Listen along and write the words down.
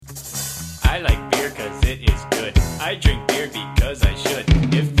I like beer cause it is good. I drink beer because I should.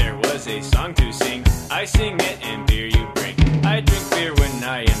 If there was a song to sing, I sing it and beer you bring. I drink beer when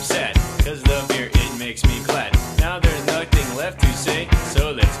I am sad, cause the beer it makes me glad. Now there's nothing left to say,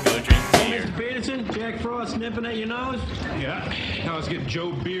 so let's go drink beer. Mr. Peterson, Jack Frost nipping at your nose? Yeah. Now let's get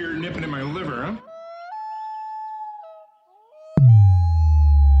Joe Beer nipping in my liver, huh?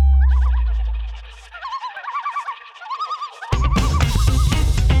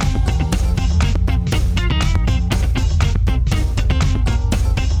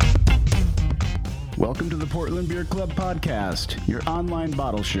 Welcome to the Portland Beer Club podcast, your online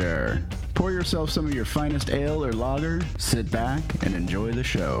bottle share. Pour yourself some of your finest ale or lager, sit back, and enjoy the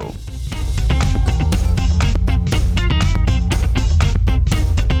show.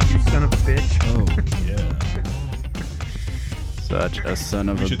 You son of a bitch. Oh, yeah. Such a son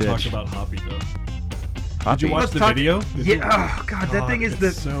of We a should bitch. talk about Hoppy, though. Hoppy. Did you watch Let's the talk- video? Yeah. Oh god, that thing is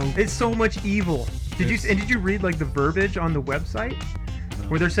it's it's so much evil. Did you read like the verbiage on the website?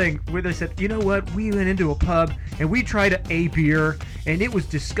 Where they said, you know what, we went into a pub and we tried a beer and it was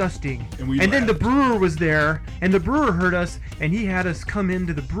disgusting. And then the laughed. brewer was there and the brewer heard us and he had us come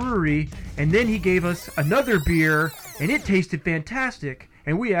into the brewery and then he gave us another beer and it tasted fantastic.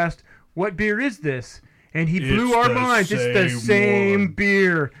 And we asked, what beer is this? And he blew It's our the minds. It's the same same one.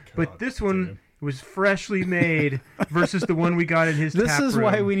 beer. But God this one damn. was freshly made versus the one we got in his This tap is room.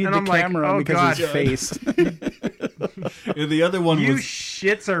 why we need And the I'm like, camera oh, because God. his face. And the other one You was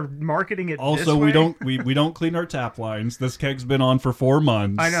shits are marketing it also this way? we don't clean our tap lines. This keg's been on for 4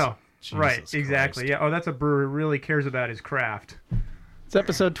 months. I know. Jesus Right, Christ. exactly. Yeah. Oh, that's a brewer who really cares about his craft. It's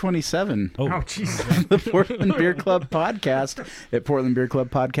episode 27. Oh, Oh, Jesus. The Portland Beer Club podcast at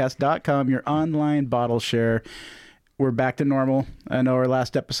portlandbeerclubpodcast.com, your online bottle share. We're back to normal. I know our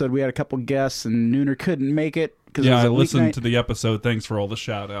last episode we had a couple guests and Nooner couldn't make it because yeah, it was I a listened weeknight. to the episode. Thanks for all the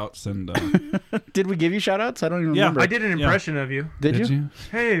shout outs. And Did we give you shout outs? I don't even Yeah, remember. I did an impression of you. Did you?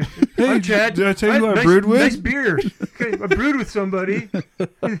 Hey, I'm Chad. did I tell you who I nice, brewed with? Nice beer. Okay, I brewed with somebody.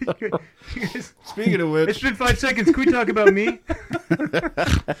 speaking of It's which, been 5 seconds. Can we talk about me?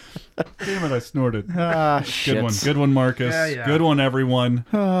 damn it, I snorted. Ah, Good one, Marcus. Yeah, yeah. Good one, everyone.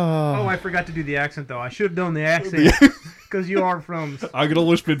 Oh, I forgot to do the accent, though. I should have done the accent because you are from... I could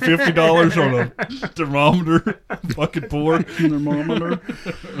only spend $50 on a thermometer. Fucking poor. Thermometer.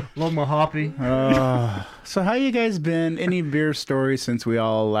 Love my hoppy. So how you guys been? Any beer stories since we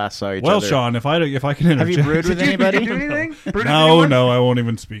all last saw each Well, other? Sean, if I can interject. Have you brewed with Did you anybody? do anything? Brewed with No, anyone? no, I won't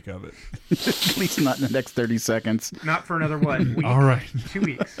even speak of it. At least not in the next 30 seconds. Not for another, what, week? All right. 2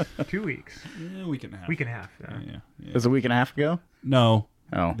 weeks. 2 weeks. Yeah, week and a half. Week and a half. Yeah. It was a week and a half ago? No,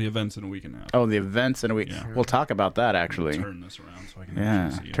 Oh. the event's in a week and a half. Oh, the events in a week. Yeah. We'll talk about that, actually. Turn this around so I can Yeah,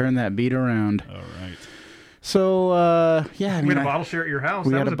 actually see it. turn that beat around. All right. So, yeah, I We mean, had a bottle share at your house.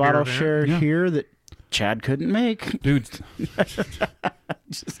 we That had was a beer bottle event. share Yeah. here that Chad couldn't make. Dude,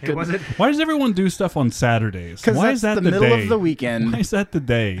 Hey, was it? why does everyone do stuff on Saturdays? Because Why that's is that the the middle day? of the weekend. Why is that the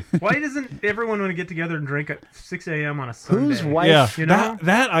day? Why doesn't everyone want to get together and drink at 6 a.m. on a Sunday? Whose wife? Yeah, You know?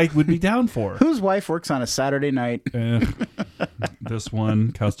 that I would be down for. Whose wife works on a Saturday night? This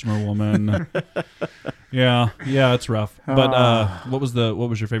one customer woman. Yeah, it's rough. But what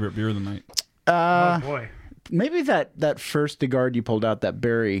was your favorite beer of the night? Oh boy. Maybe that first DeGard you pulled out, that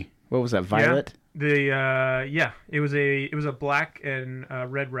berry. What was that? Violet. It was a black and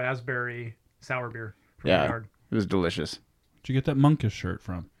red raspberry sour beer. From Yeah, Yard. it was delicious. Did you get that monkish shirt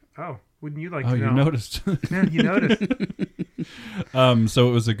from? Oh, wouldn't you like Oh, to you know? noticed. Yeah, you noticed. So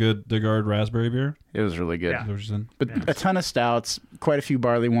it was a good DeGard raspberry beer. It was really good. Yeah. Is that what you said? But a ton of stouts, quite a few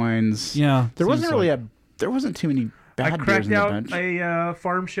barley wines. Yeah, There wasn't seems really like- there wasn't too many I bad beers cracked in the out bunch. a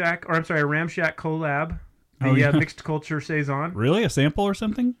a Ram Shack collab. The Oh, yeah. mixed culture saison. Really a sample or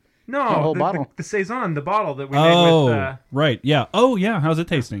something. No, whole the bottle. The saison, the bottle that we Oh, made with. right. Yeah. Oh, yeah. How's it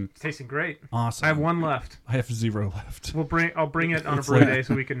tasting? It's tasting great. Awesome. I have one left. I have 0 left. I'll bring it on a It's brew like- day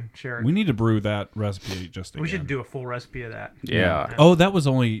so we can share it. We need to brew that recipe just again. We should do a full recipe of that. Yeah. Oh, that was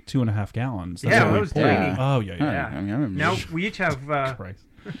only 2.5 gallons. That's Yeah, what that we was poured. tiny. Oh, yeah. Yeah. I mean, I remember. Now we each have. Christ.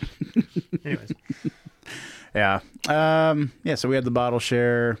 Anyways, Yeah. Yeah, so we had the bottle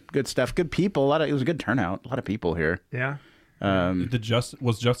share. Good stuff. Good people. It was a good turnout. A lot of people here. yeah.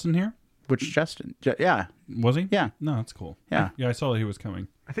 Was Justin here? Which Justin? Yeah. Was he? Yeah. No, that's cool. Yeah. Yeah, I saw that he was coming.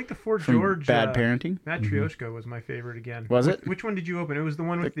 I think the Fort From George Bad Parenting. Matt Trioshko was my favorite again. Was it? Which one did you open? It was the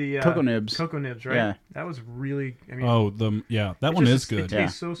one with the Cocoa Nibs. Cocoa Nibs, right? Yeah. That was really. I mean, That it one just- is good. It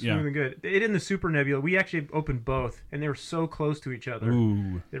tastes so smooth Yeah. and good. It in the Super Nebula. We actually opened both, and they were so close to each other.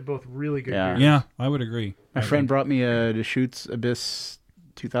 Ooh. They're both really good. Yeah. beers. Yeah, I would agree. My friend brought me a Deschutes Abyss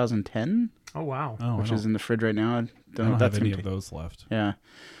 2010, Oh wow. Oh, which is in the fridge right now. I don't know I don't if have that's any gonna of those left. Yeah.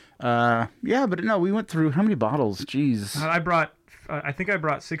 Yeah, but no, we went through how many bottles? Jeez. I think I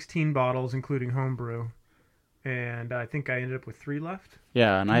brought 16 bottles, including homebrew, and I think I ended up with 3 left.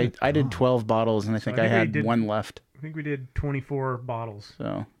 Yeah, and I did 12 bottles, and I think I had 1 left. I think we did 24 bottles.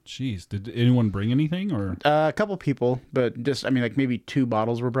 So. Jeez, did anyone bring anything or? A couple people, but just like maybe 2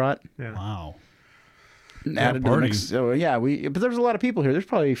 bottles were brought. Yeah. Wow. Added to the mix. So yeah, but there's a lot of people here. There's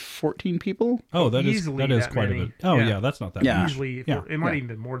probably 14 people. Oh, that is that quite many. a bit. Oh yeah, that's not that. Yeah. much. Usually, it might even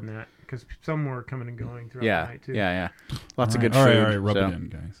be more than that because some were coming and going throughout the night too. Yeah. Lots of good All food. right, rub it in,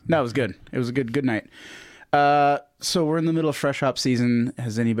 guys. No, it was good. It was a good night. So we're in the middle of fresh hop season.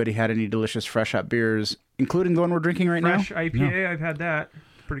 Has anybody had any delicious fresh hop beers, including the one we're drinking right Fresh now? IPA, I've had that.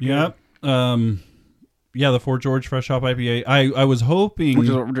 Pretty Yep. good. Yeah, the Fort George Fresh Hop IPA. I was hoping. Which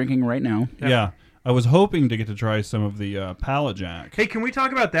is what we're drinking right now. Yeah. I was hoping to get to try some of the Pallet Jack. Hey, can we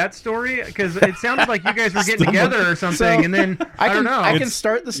talk about that story? Because it sounded like you guys were getting together or something, and then I don't know. I can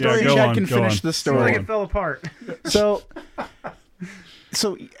start the story, and go Chad on, can go finish on. the It story. like it fell apart. So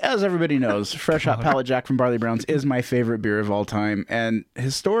as everybody knows, Fresh Hop Pallet Jack from Barley Browns is my favorite beer of all time. And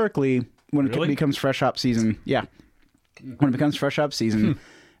historically, when it Really? becomes Fresh Hop season, when it becomes Fresh Hop season,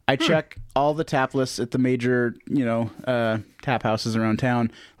 I check all the tap lists at the major, tap houses around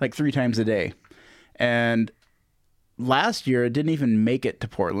town like 3 times a day. And last year, it didn't even make it to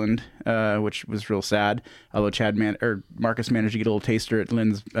Portland, which was real sad. Although Marcus managed to get a little taster at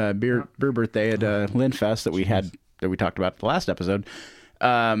Lynn's beer birthday at Lynn Fest that we talked about the last episode.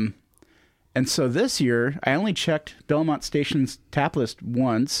 And so this year, I only checked Belmont Station's tap list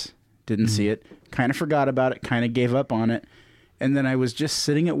once, didn't see it, kind of forgot about it, kind of gave up on it. And then I was just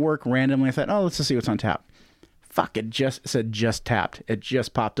sitting at work randomly. I thought, let's just see what's on tap. Fuck, it said just tapped. It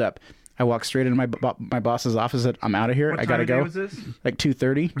just popped up. I walked straight into my boss's office. Said, I'm out of here. What I gotta time go. of day was this? Like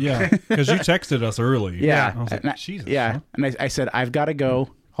 2:30. Yeah, because you texted us early. Yeah. I was like, And Jesus. yeah. huh? And I said, I've got to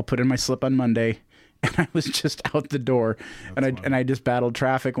go. I'll put in my slip on Monday. And I was just out the door. And I just battled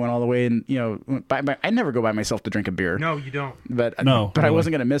traffic, went all the way. And, I never go by myself to drink a beer. No, you don't. But I really.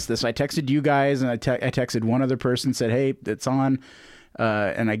 wasn't going to miss this. I texted you guys, and I texted one other person, said, hey, it's on.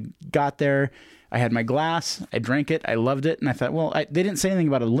 And I got there. I had my glass. I drank it. I loved it. And I thought, well, they didn't say anything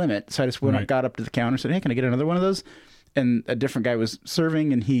about a limit. So I just got up to the counter and said, hey, can I get another one of those? And a different guy was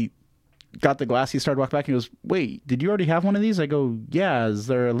serving, and he got the glass. He started walking back, and he goes, wait, did you already have one of these? I go, yeah, is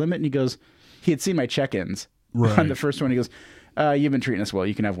there a limit? And he goes, he had seen my check-ins on the first one. He goes, you've been treating us well.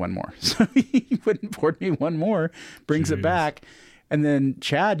 You can have one more. So he went and poured me one more, brings it back. And then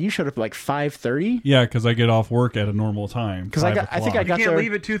Chad, you showed up at like 5:30. Yeah, because I get off work at a normal time. Because I think I You got can't there.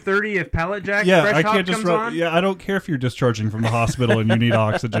 leave at 2:30 if Pallet Jack Yeah, Fresh I Hop can't just comes on. Yeah, I don't care if you're discharging from the hospital and you need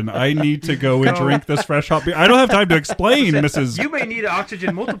oxygen. I need to go and drink this Fresh Hop beer. I don't have time to explain, Mrs. You may need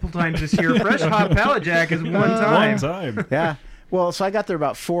oxygen multiple times this year. Fresh Hop Pallet Jack is one One time. time. Yeah. Well, so I got there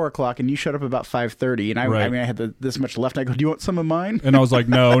about 4:00, and you showed up about 5:30, and I had this much left. I go, do you want some of mine? And I was like,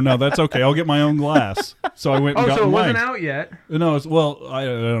 no, that's okay. I'll get my own glass. So I went and got So it mine. wasn't out yet. No, I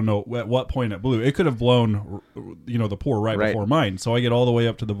don't know at what point it blew. It could have blown, the pour right before mine. So I get all the way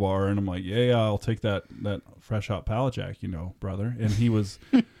up to the bar, and I'm like, yeah, I'll take that Fresh Hop Pallet Jack, brother. And he was,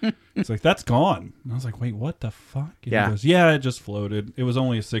 it's like, that's gone. And I was like, wait, what the fuck? And he goes, yeah, it just floated. It was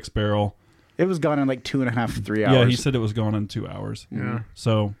only a 6-barrel. It was gone in like 2.5, 3 hours. Yeah, he said it was gone in 2 hours. Yeah.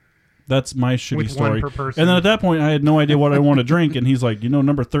 So that's my shitty With story. one per person. And then at that point, I had no idea what I want to drink. And he's like,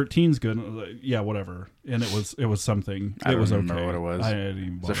 number 13's good. And I was like, yeah, whatever. And it was something. I It don't was remember okay. what it was. I didn't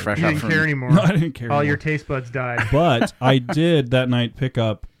even It was a bother. Fresh You Hop didn't from- care anymore. No, I didn't care. All anymore. your taste buds died. But I did that night pick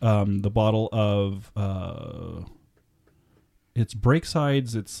up the bottle of it's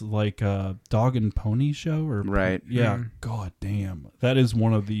Breaksides. It's like a Dog and Pony show, or Right. Yeah. God damn, that is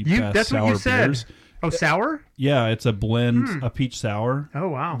one of the best That's sour what you said. beers. Oh, sour? Yeah, it's a blend, a peach sour. Oh,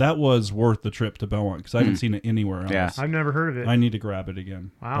 wow. That was worth the trip to Belmont because I haven't seen it anywhere else. Yeah. I've never heard of it. I need to grab it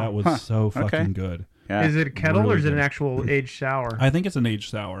again. Wow. That was so fucking Okay. good. Yeah. Is it a kettle or Really is it an good. actual aged sour? I think it's an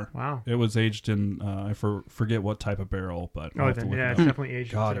aged sour. Wow. It was aged in I forget what type of barrel, but I'll Oh, have to then, look yeah, it it's up. definitely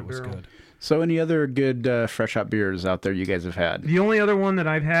aged. God, inside it a was barrel. good. So any other good Fresh Hop beers out there you guys have had? The only other one that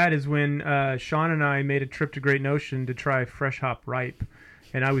I've had is when Sean and I made a trip to Great Notion to try Fresh Hop Ripe,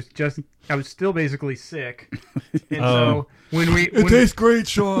 and I was still basically sick, and so when great,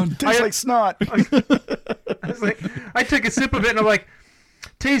 Sean. Tastes like snot. I was like, I took a sip of it and I'm like,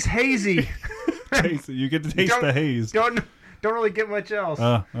 tastes hazy. Taste it. You get to taste the haze. Don't really get much else.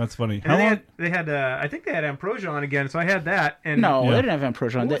 That's funny. And How long? they had I think they had Ambrosia on again, so I had that. And No, Yeah. they didn't have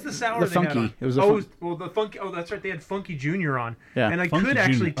Ambrosia on. what was the sour The they had funky. on? It was a the funky. Oh, that's right. They had Funky Junior on. Yeah. And I Funky could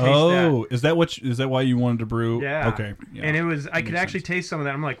actually Junior. taste that. Is that is that why you wanted to brew? Yeah. Okay. Yeah. And it was I could makes actually sense. taste some of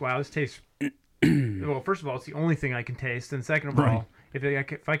that. I'm like, wow, this tastes. Well, first of all, it's the only thing I can taste, and second of all,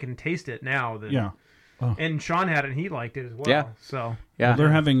 if I can taste it now, then Yeah. And Sean had it, and he liked it as well. Yeah. So Yeah. Well,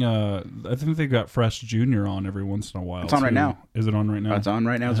 they're having I think they've got Fresh Junior on every once in a while. It's on right too. now. Is it on right now? It's on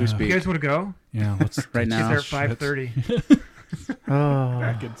right now as we you speak. guys want to go? Yeah, let's Right now. Get there at 5:30.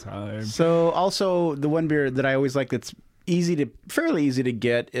 back in time. So also the one beer that I always like that's fairly easy to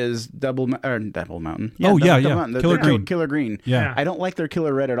get is Double Mountain. Oh, yeah, Double yeah. Mountain. Killer Green. Killer Green. Yeah. I don't like their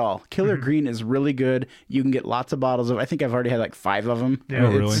Killer Red at all. Killer Green is really good. You can get lots of bottles of. I think I've already had like 5 of them. Yeah,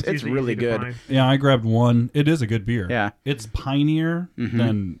 Oh, really? It's usually really easy to good. find. Yeah, I grabbed one. It is a good beer. Yeah. It's pineier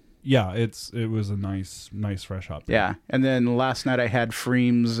than. Yeah, it was a nice fresh hop beer. Yeah, and then last night I had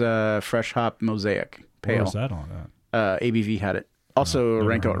Freem's Fresh Hop Mosaic Where Pale. was that on at? ABV had it. Also,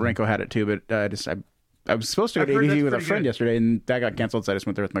 never heard of it. Renko had it too, but I was supposed to go I've to heard ABV that's with a pretty friend good. yesterday, and that got canceled, so I just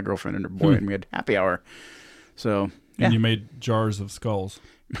went there with my girlfriend and her boy, and we had happy hour. So, yeah. And you made jars of skulls.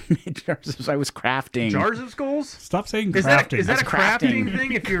 I was crafting. Jars of skulls? Stop saying Is crafting. that a That's crafting. crafting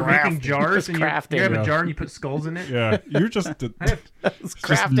thing? If you're Crafting. making jars It's and you have crafting. a jar and you put skulls in it? Yeah, you're just I was just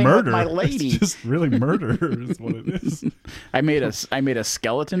crafting murder. with my lady. It's just really murder is what it is. I made a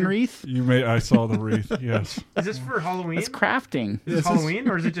skeleton wreath. I saw the wreath. Yes. Is this for Halloween? That's crafting. Is this Halloween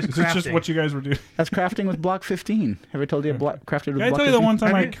or is it just Is crafting? it just what you guys were doing? That's crafting with Block 15. Have I told you I crafted with Can I Block tell you the 15? one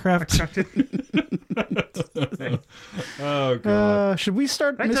time I Have you? crafted? Oh god. Should we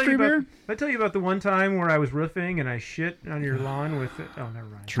start Did I tell mystery you beer? about, did I tell you about the one time where I was roofing and I shit on your lawn with it? Oh, never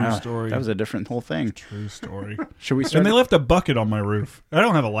mind. True story. That was a different whole thing. True story. Should we start? And they left a bucket on my roof. I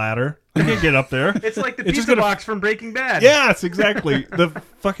don't have a ladder. I can't get up there. It's like the It's just pizza gonna- box from Breaking Bad. Yes, exactly. The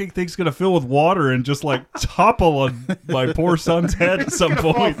fucking thing's gonna fill with water and just like topple on my poor son's head at It's some gonna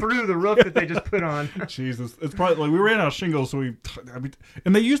fall point. through the roof that they just put on. Jesus, it's probably like we ran out of shingles, so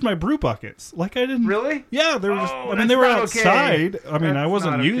and they used my brew buckets. Like I didn't Really? Yeah, they were just. Oh, I mean, that's they were not outside. okay. I mean, I That's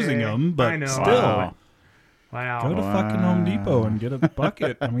wasn't not using okay. them, but I know. still. Wow. Go to fucking Home Depot and get a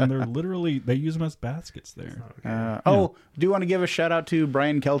bucket. I mean, they use them as baskets there. do you want to give a shout out to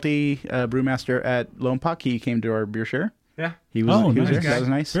Brian Kelty, brewmaster at Lone Puck? He came to our beer share. Yeah. He was Oh, there. nice. That was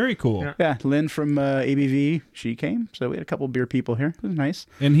nice. Very cool. Yeah. Yeah, Lynn from ABV, she came. So we had a couple beer people here. It was nice.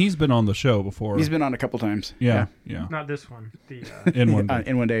 And he's been on the show before. He's been on a couple times. yeah. Not this one. The In one day.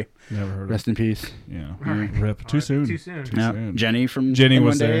 In one day. Never heard of Rest in peace. it. Yeah. Rip. Too soon. Too soon. Yeah. soon. Jenny from Jenny In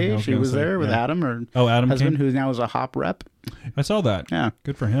was One there, Day. I was She gonna was say, there with yeah. Adam, her Oh, Adam husband, came? who now is a hop rep. I saw that. Yeah.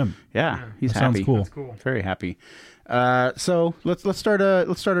 Good for him. Yeah, he's That happy. sounds cool. That's cool. Very happy. So let's start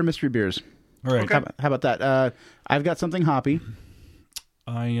our mystery beers. All right. Okay. How about that? I've got something hoppy.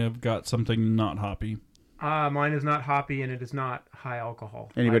 I have got something not hoppy. Mine is not hoppy and it is not high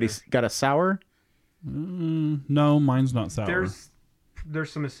alcohol. Anybody either. got a sour? No, mine's not sour.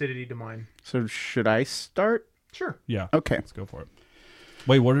 There's some acidity to mine. So should I start? Sure. Yeah. Okay, Let's go for it.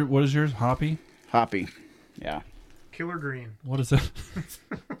 Wait, what is yours? Hoppy? hoppy. Yeah. Killer Green. What is it?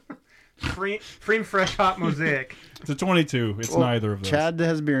 Freem Fresh Hop Mosaic. It's a 22. It's Well, neither of those. Chad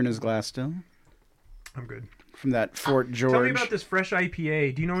has beer in his glass still I'm good. from that Fort George. Tell me about this fresh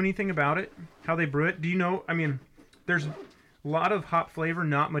IPA. Do you know anything about it? How they brew it? Do you know? I mean, there's a lot of hop flavor,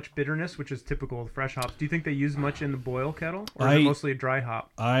 not much bitterness, which is typical of fresh hops. Do you think they use much in the boil kettle, or is it mostly a dry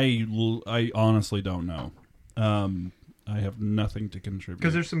hop? I honestly don't know. I have nothing to contribute.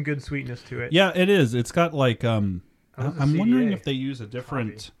 Because there's some good sweetness to it. Yeah, it is. It's got like Oh, it's a I'm wondering CDA. if they use a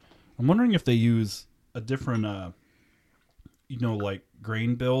different. I'm wondering if they use a different, like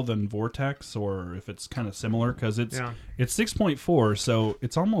grain bill than Vortex, or if it's kind of similar because it's 6.4, so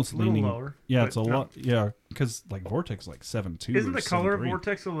it's almost A little leaning lower, Yeah, but it's a no. lot. Yeah, because like Vortex is like 7.2. Isn't or the color of 7.3.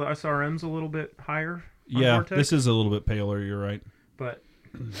 Vortex, the SRM's a little bit higher? on Yeah, Vortex? this is a little bit paler. You're right. But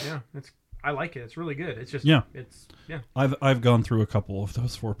yeah, I like it. It's really good. It's just It's I've gone through a couple of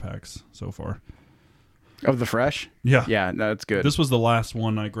those 4-packs so far. Of the fresh? Yeah, Yeah, no, that's good. This was the last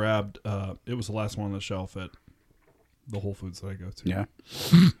one I grabbed. It was the last one on the shelf at the Whole Foods that I go to. Yeah.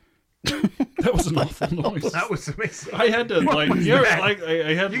 That was an awful noise. that was amazing. I had to like, was yeah, that? like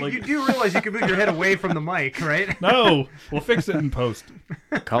I had like. You do realize you can move your head away from the mic, right? No, we'll fix it in post.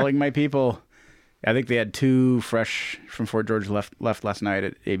 Calling my people. I think they had 2 fresh from Fort George left last night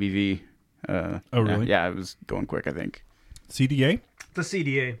at ABV. Oh, really? Yeah, it was going quick, I think. CDA? The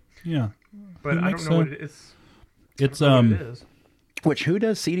CDA, Yeah, but Who I makes don't know what it is. it's I don't know what it is. Who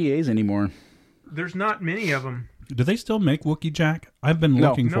does CDAs anymore? There's not many of them. Do they still make Wookiee Jack? I've been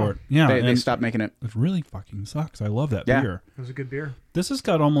looking No. for it. Yeah, They and stopped making it. it really fucking sucks. I love that Yeah. beer. It was a good beer. This has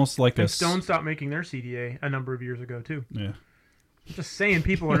got almost like a And Stone stopped making their CDA a number of years ago too. Yeah, I'm just saying,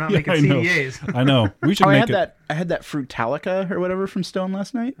 people are not Yeah, making I know. CDAs. I know. We should I make had it. I had that Frutalica or whatever from Stone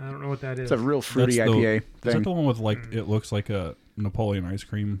last night. I don't know what that is. It's a real fruity That's IPA Is that thing. the one with like it looks like a Napoleon ice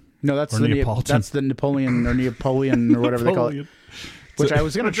cream? No, that's or the Neapolitan. that's the Napoleon or whatever they call it. which I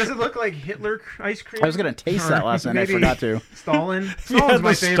was gonna. Does it look like Hitler ice cream? I was gonna taste that last night. I Maybe forgot to. Stalin. Yeah, Stalin's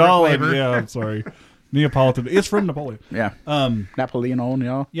my the favorite Stalin. flavor. Yeah, I'm sorry. Neapolitan. It's from Napoleon. Yeah. Napoleon,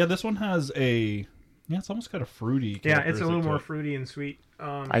 yeah. Yeah, this one has a. Yeah, it's almost kind of fruity. Yeah, it's a little characteristic to more it. fruity and sweet.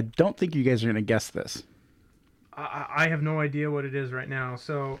 I don't think you guys are gonna guess this. I have no idea what it is right now,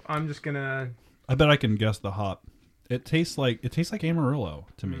 so I'm just gonna. I bet I can guess the hop. It tastes like Amarillo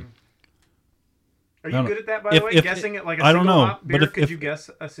to me. Are I you don't good at that, by if- the way? if- Guessing it like a I don't single know, hop beer? but Could if- you guess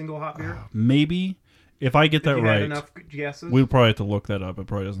a single hop beer? Maybe if I get that If you had right, enough guesses. we'll probably have to look that up. It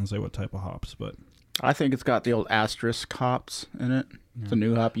probably doesn't say what type of hops, but I think it's got the old asterisk hops in it. It's a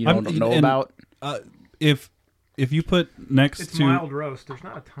new hop you I'm- don't know and- about. if you put next It's to mild roast. There's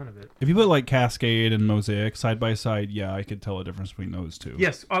not a ton of it. if you put like Cascade and Mosaic side by side, yeah, I could tell a difference between those two.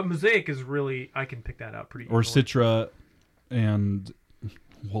 Yes, Mosaic is really. I can pick that out pretty. Or easily. Citra and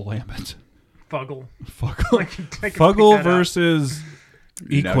Willamette. Fuggle. Fuggle. I can pick Fuggle that out. versus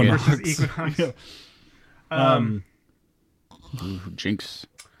Equinox. Versus Equinox. Ooh, jinx.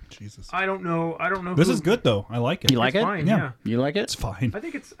 Jesus. I don't know. This who- is good though. I like it. You like It's it? fine, yeah. You like it? It's fine. I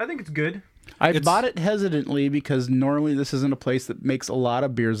think it's good. I It's- bought it hesitantly because normally this isn't a place that makes a lot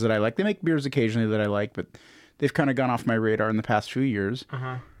of beers that I like. They make beers occasionally that I like, but they've kind of gone off my radar in the past few years.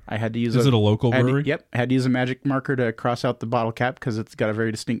 I had to use. Is it a local I had to- brewery? Yep, I had to use a magic marker to cross out the bottle cap because it's got a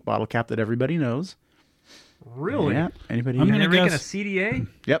very distinct bottle cap that everybody knows. Really? Yeah. Anybody? I'm And gonna they're making a guess- CDA.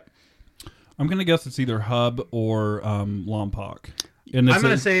 Yep. I'm gonna guess it's either Hub or Lompoc. And I'm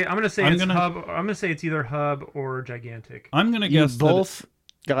gonna it's say I'm it's gonna- Hub. I'm gonna say it's either Hub or Gigantic. I'm gonna You guess both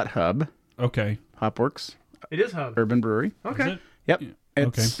got Hub, okay. Hopworks, It is Hub. Urban Brewery. Okay. Is it Yep. Yeah,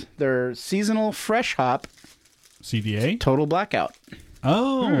 It's their seasonal fresh hop CDA? total blackout.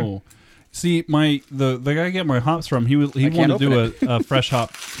 Oh. See, the guy I get my hops from, he can't wanted to do open a fresh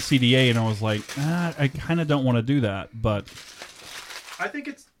hop CDA, and I was like, I kind of don't want to do that, but I think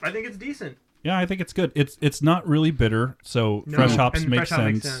it's decent. yeah, I think it's good. It's not really bitter, so No, fresh hops and make fresh hop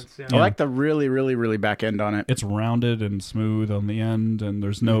sense. makes sense, yeah. I like the really, really, really back end on it. It's rounded and smooth on the end, and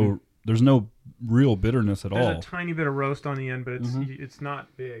there's no real bitterness at There's all. a tiny bit of roast on the end, but it's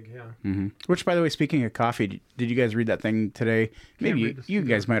not big. Yeah. Which, by the way, speaking of coffee, did you guys read that thing today? Maybe read this you too.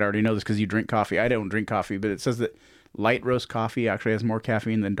 guys might already know this because you drink coffee. I don't drink coffee, but it says that light roast coffee actually has more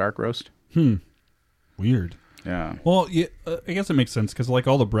caffeine than dark roast. Weird. Yeah. Well, yeah, I guess it makes sense because like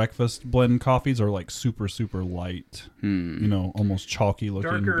all the breakfast blend coffees are like super light, almost chalky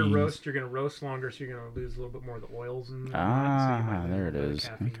looking. Darker beans. roast, you're gonna roast longer, so you're gonna lose a little bit more of the oils. And so you might lose There a it little bit of is.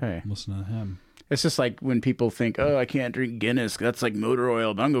 caffeine. Okay. Listen to him. It's just like when people think, oh, I can't drink Guinness. That's like motor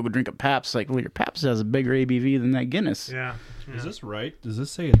oil. But I'm going to go drink a Pabst. Like, well, your Pabst has a bigger ABV than that Guinness. Yeah. Is this right? Does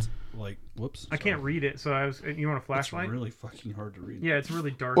this say it's like? Whoops. I can't read it, so I was. You want a It's flashlight? really fucking hard to read. Yeah, it's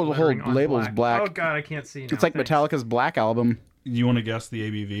really dark. Well, the whole lettering on label's black. Oh god, I can't see now. It's like Thanks. Metallica's Black Album, You want to guess the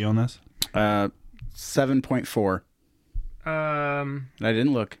ABV on this? 7.4. I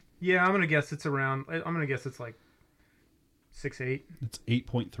didn't look. Yeah, I'm gonna guess it's around. I'm gonna guess it's like 6.8. It's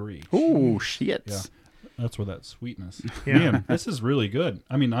 8.3. Ooh, shit. Yeah. That's where that sweetness. Yeah. Man, this is really good.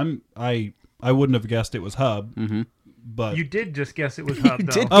 I mean, I wouldn't have guessed it was Hub, but You did just guess it was Hub,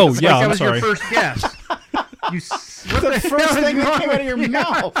 though. did Oh, Like, yeah, that I'm was sorry. your first guess. What the First hell is thing that wrong came out of with your you?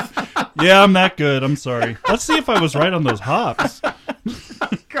 mouth. yeah, I'm that good. I'm sorry. Let's see if I was right on those hops.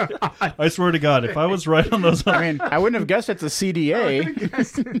 God. I swear to God, if I was right on those hops, I mean, I wouldn't have guessed it's a CDA.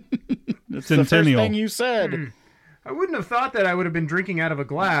 It's the first Centennial. thing you said. I wouldn't have thought that I would have been drinking out of a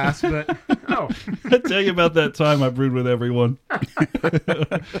glass, but oh, I tell you about that time I brewed with everyone.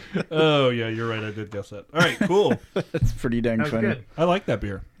 Oh yeah, you're right. I did guess that. All right, cool. That's pretty dang that was funny. good. I like that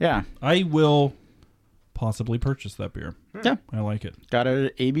beer. Yeah. I will possibly purchase that beer. Yeah. I like it. Got it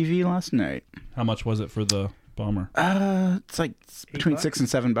at ABV last night. How much was it for the bomber? It's like between $8?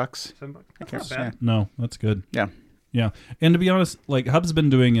 $6 and $7. $7. That's Yes, not bad. No, that's good. Yeah. Yeah, and to be honest, like Hub's been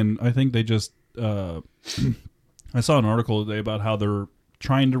doing, and I think they just. I saw an article today about how they're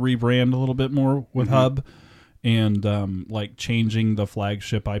trying to rebrand a little bit more with Hub, and like changing the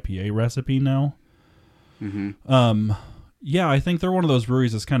flagship IPA recipe now. Yeah, I think they're one of those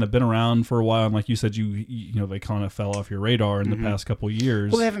breweries that's kind of been around for a while, and like you said, you know they kind of fell off your radar in the past couple of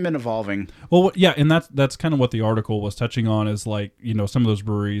years. Well, they haven't been evolving. Well, yeah, and that's kind of what the article was touching on is like some of those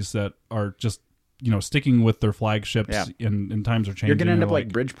breweries that are just sticking with their flagships, Yeah. and times are changing. You're going to end They're up like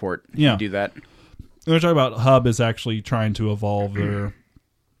Bridgeport if Yeah. you do that. They're talking about Hub is actually trying to evolve their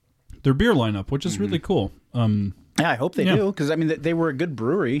beer lineup, which is really cool. And Yeah, I hope they Yeah. do, because I mean they were a good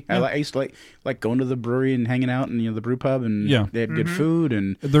brewery. Yeah. I used to like going to the brewery and hanging out, and the brew pub, and Yeah. they had good food,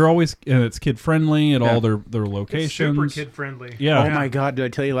 and They're always and it's kid friendly at Yeah. all their It's locations. super kid friendly. Yeah. oh my god, did I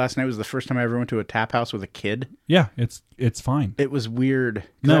tell you last night was the first time I ever went to a tap house with a kid? Yeah, it's fine. It was weird. 'Cause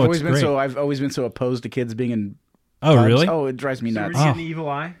No, I've always it's been great. I've always been so opposed to kids being in. Oh, pubs. really? Oh, it drives me So were nuts. you getting the evil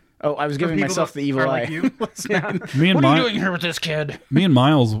eye? Oh, I was giving people myself that the evil are eye. like you? Yeah. Me and What are my you doing here with this kid? Me and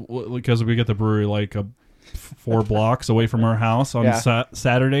Miles, because we get the brewery like 4 blocks away from our house on Yeah.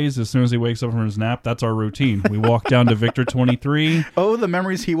 Saturdays. As soon as he wakes up from his nap, that's our routine. We walk down to Victor 23. Oh, the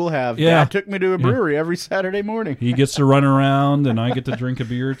memories he will have. Yeah. Dad took me to a brewery every Saturday morning. He gets to run around, and I get to drink a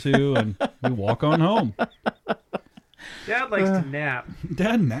beer or two, and we walk on home. Dad likes to nap.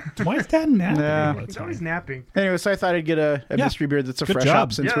 Dad, why is Dad napping? Yeah. That's He's fine. always napping. Anyway, so I thought I'd get a Yeah. mystery beer that's a Good fresh job.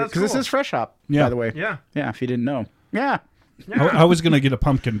 hop, since Yeah, that's because this cool. is fresh hop, Yeah. by the way. Yeah. Yeah, if you didn't know. Yeah. I was gonna get a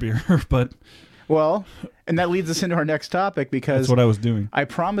pumpkin beer, but Well, and that leads us into our next topic, because that's what I was doing. I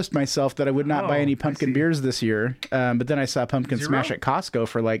promised myself that I would not buy Oh, any I pumpkin see. beers this year, but then I saw Pumpkin Zero? Smash at Costco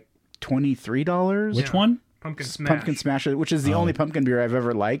for like $23. Which one? Pumpkin smash. Pumpkin Smash, which is the only pumpkin beer I've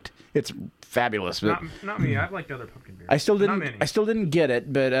ever liked. It's fabulous, but Not me. I've liked other pumpkin beers. I still Not didn't. many. I still didn't get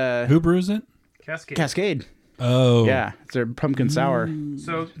it, but Who brews it? Cascade. Cascade, Oh, yeah, it's their pumpkin sour.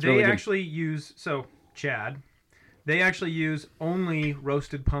 So they really good. actually use Chad. They actually use only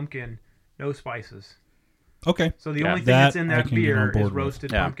roasted pumpkin, no spices. Okay. So the Yeah. only thing That that's in I that can get on beer board is with.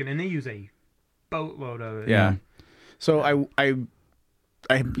 roasted Yeah. pumpkin, and they use a boatload of it. Yeah. So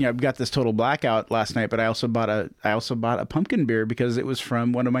I got this total blackout last night, but I also bought a pumpkin beer because it was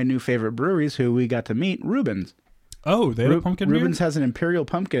from one of my new favorite breweries who we got to meet, Reuben's. Oh, they have a pumpkin Reuben's beer? has an imperial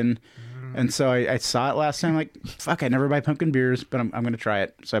pumpkin, and so I saw it last time. Like, fuck, I never buy pumpkin beers, but I'm going to try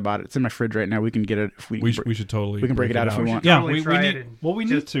it. So I bought it. It's in my fridge right now. We can get it if We should totally. we can break it out if we want. Yeah, Totally we try it need. and Well, we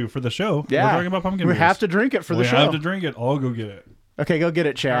need to for the show. Yeah, We're talking about pumpkin We beers. have to drink it for the we show. have to drink it. I'll go get it. Okay, go get it,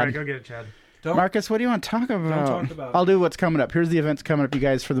 All Chad. right, go get it, Chad. Marcus, what do you want to talk about? talk about it. I'll do what's coming up. Here's the events coming up, you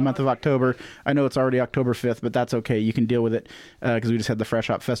guys, for the month of October. I know it's already October 5th, but that's okay. You can deal with it because we just had the Fresh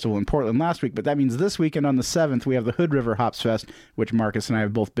Hop Festival in Portland last week. But that means this weekend on the 7th, we have the Hood River Hops Fest, which Marcus and I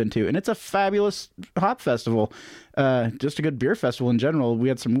have both been to. And it's a fabulous hop festival. Just a good beer festival in general. We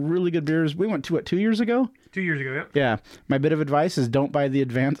had some really good beers. We went to it 2 years ago? 2 years ago, yep. Yeah. My bit of advice is don't buy the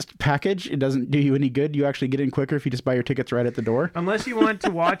advanced package. It doesn't do you any good. You actually get in quicker if you just buy your tickets right at the door. Unless you want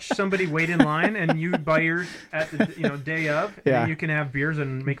to watch somebody wait in line and you buy yours at the day of, and Yeah. then you can have beers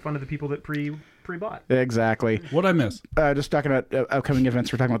and make fun of the people that pre-bought. Exactly. What I miss? Just talking about upcoming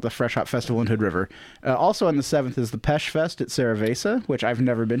events, we're talking about the Fresh Hop Festival in Hood River. Also on the 7th is the Pesh Fest at Saravesa, which I've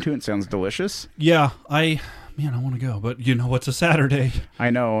never been to. It sounds delicious. Yeah, I want to go, but it's a Saturday. I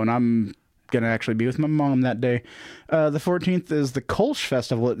know, and I'm going to actually be with my mom that day. The 14th is the Kolsch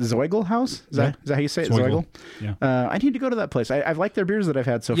Festival at Zeugel House. Is that how you say it? Zeugel. Zeugel? Yeah. I need to go to that place. I've liked their beers that I've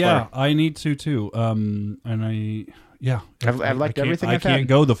had so Yeah, far. I need to too. And I've liked everything I I've can't had.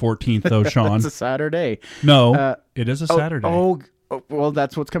 go the 14th though, Sean. It's a Saturday. No, it is a Saturday. Well,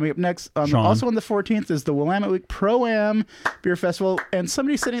 that's what's coming up next. Sean. Also on the 14th is the Willamette Week Pro-Am Beer Festival, and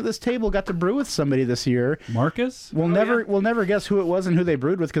somebody sitting at this table got to brew with somebody this year. Marcus? We'll never guess who it was and who they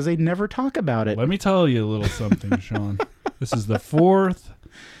brewed with because they never talk about it. Let me tell you a little something, Sean. This is the 4th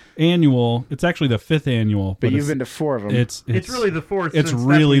annual. It's actually the 5th annual. But you've it's- been to 4 of them. It's really the fourth. It's since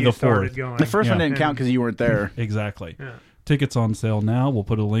really that's when the you started fourth. Going. the first one Yeah. didn't count because you weren't there. Exactly. Yeah. Tickets on sale now. We'll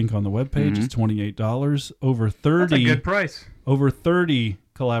put a link on the webpage. It's $28. Over 30. That's a good price. Over 30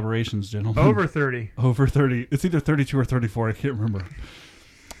 collaborations, gentlemen. Over 30. Over 30. It's either 32 or 34. I can't remember.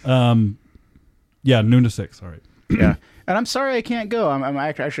 Yeah, noon to 6. All right. Yeah, and I'm sorry I can't go. I'm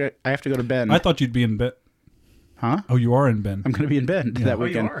actually I have to go to Bend. I thought you'd be in Bend. Huh? Oh, you are in Bend. I'm going to be in Bend that Oh, you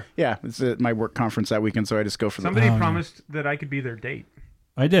weekend. are? Yeah, it's my work conference that weekend, so I just go for Somebody Oh, yeah. promised that I could be their date.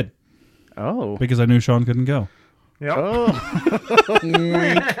 I did Oh. because I knew Sean couldn't go. Yep. Oh,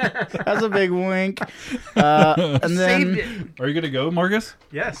 wink. That's a big wink. And then, Saved it. Are you going to go, Marcus?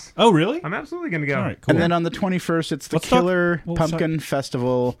 Yes. Oh, really? I'm absolutely going to go. All right, cool. and then on the 21st, it's the Let's talk- Killer well, Pumpkin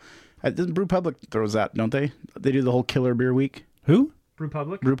Festival. Brew Public throws that, don't they? They do the whole Killer Beer Week. Who?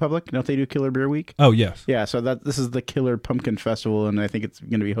 Republic. Brew Public, don't they do Killer Beer Week? Oh, yes. Yeah, so this is the Killer Pumpkin Festival, and I think it's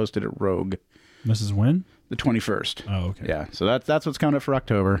going to be hosted at Rogue, Mrs. Wynn? the 21st. Oh, okay. Yeah, so that's what's coming up for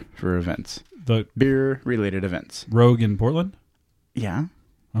October for events, The beer-related events. Rogue in Portland? Yeah,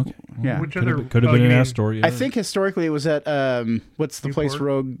 Okay. yeah. Which Could other? have been you an mean- Astoria. I think historically it was at what's the place? Newport?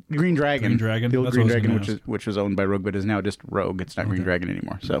 Rogue Green Dragon. Green Dragon? the old That's Green what I was Dragon, gonna which was owned by Rogue, but is now just Rogue. It's not Green Dragon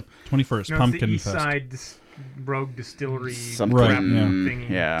anymore. So 21st, No, Pumpkin it's the East Fest. Side rogue distillery Something. Right, crap yeah. thingy.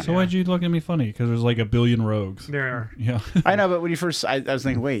 Yeah. So why'd you look at me funny? Because there's like a billion rogues. There are. Yeah. I know, but when you first, I was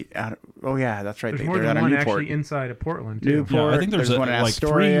thinking, wait, oh yeah, that's right. There's more They're than out of one Newport. actually inside of Portland, too. Newport. Yeah, I think there's one in like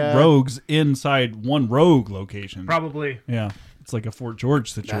three Astoria. rogues inside one rogue location. Probably. Yeah. It's like a Fort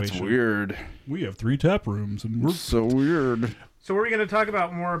George situation. That's weird. We have 3 tap rooms and we're So weird. So are we going to talk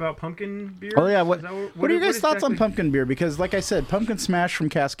about more about pumpkin beer? Oh yeah, Is what that are your guys' thoughts on exactly- pumpkin beer? Because like I said, Pumpkin Smash from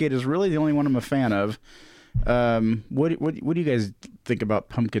Cascade is really the only one I'm a fan of. What do you guys think about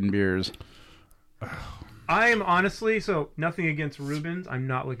pumpkin beers? I am honestly, so nothing against Rubens. I'm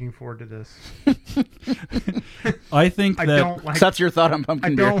not looking forward to this. I think I that don't like. So that's your thought on I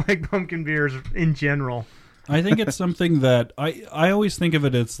pumpkin beer? don't like pumpkin beers in general. I think it's something that I always think of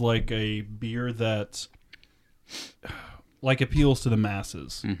it as like a beer that like appeals to the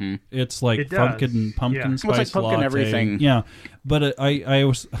masses. Mm-hmm. It's like It does, pumpkin yeah. spice Well, it's like pumpkin latte. everything. Yeah, but I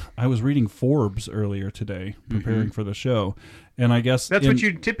was reading Forbes earlier today, preparing for the show, and I guess That's what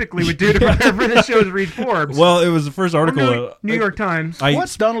you typically would do to prepare for the shows. Read Forbes. Well, it was the first Or article. New York Times.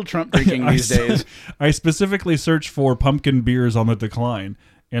 What's Donald Trump drinking these days? I specifically searched for pumpkin beers on the decline,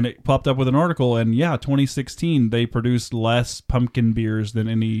 and it popped up with an article. And yeah, 2016 they produced less pumpkin beers than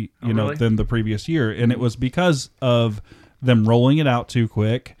any really? than the previous year, and it was because of them rolling it out too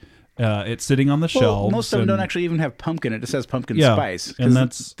quick. It's sitting on the Well, shelves. most of them and- don't actually even have pumpkin. It just says pumpkin Yeah, spice. and 'Cause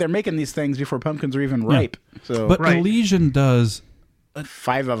that's- they're making these things before pumpkins are even ripe. So But Right. Elysian does.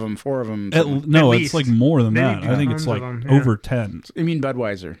 5 of them, 4 of them. No, At it's least. like more than They that. do I think it's tons like of them, yeah. over 10. You mean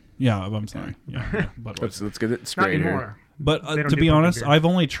Budweiser? Yeah, I'm sorry. Yeah, Budweiser. Let's get it Not straight here. anymore. But They don't to do be pumpkin honest, beer. I've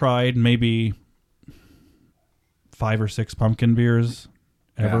only tried maybe 5 or 6 pumpkin beers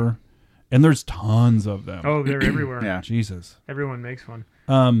ever, and there's tons of them. Oh, they're everywhere. Yeah. Jesus. Everyone makes one.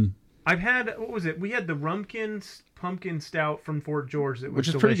 I've had, what was it? We had the Rumpkin Pumpkin Stout from Fort George that was Which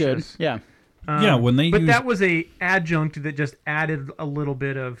is pretty good. delicious. Yeah. Yeah, when they But use that was a adjunct that just added a little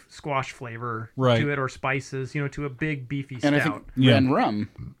bit of squash flavor Right. to it, or spices, to a big beefy And I stout. think Yeah. and rum.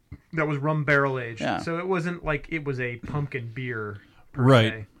 That was rum barrel aged. Yeah. So it wasn't like it was a pumpkin beer per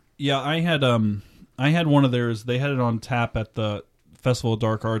right. se. Yeah, I had one of theirs. They had it on tap at the Festival of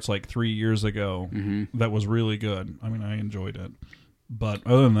Dark Arts like 3 years ago. Mm-hmm. That was really good. I mean, I enjoyed it. But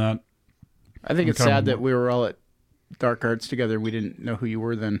other than that, I think it's kinda- sad that we were all at Dark Arts together. We didn't know who you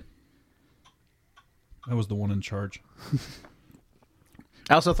were then. I was the one in charge.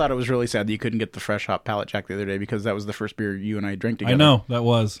 I also thought it was really sad that you couldn't get the fresh hop pallet jack the other day because that was the first beer you and I drank together. I know that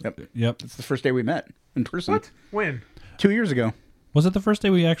was. Yep. It's the first day we met in person. What? When? 2 years ago. Was it the first day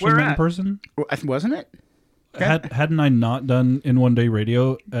we actually Where met in at? person? Wasn't it? Hadn't I not done In One Day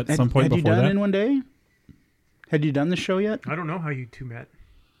Radio at some point had you before done that? in one day? Had you done the show yet? I don't know how you two met.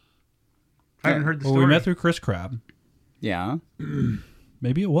 I haven't heard the Well, story. we met through Chris Crabb. Yeah.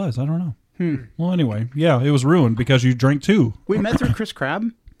 Maybe it was. I don't know. Well, anyway, yeah, it was ruined because you drank too. We met through Chris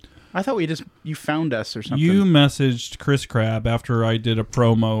Crabb? I thought you found us or something. You messaged Chris Crabb after I did a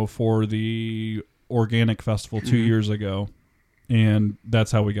promo for the Organic Festival 2 years ago, and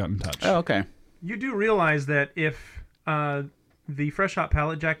that's how we got in touch. Oh, okay. You do realize that if the Fresh Hop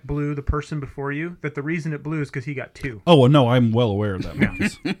Pallet Jack blew the person before you, that the reason it blew is because he got 2. Oh, well, no, I'm well aware of that,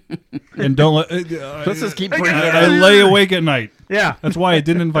 Marcus. And don't let... Let's just keep bringing it I up. lay awake at night. Yeah. That's why I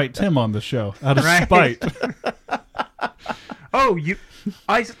didn't invite Tim on the show, out of Right. spite. Oh,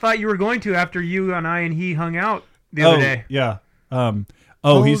 I thought you were going to after you and I and he hung out the other day. Yeah. He's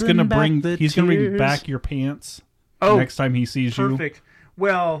Holding gonna back bring the he's gonna bring tears. back your pants Oh, next time he sees you. perfect.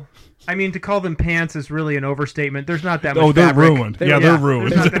 Well, I mean, to call them pants is really an overstatement. There's not that much Oh, they're fabric. ruined. They yeah, were- they're yeah,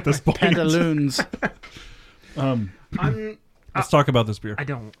 ruined there's not at this point. Pantaloons. Let's talk about this beer. I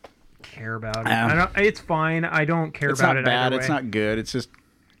don't care about it. Yeah. It's fine. I don't care It's about not it bad. either It's way. not good. It's just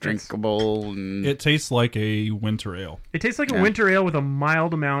drinkable. And It tastes like a winter ale. It tastes like Yeah. a winter ale with a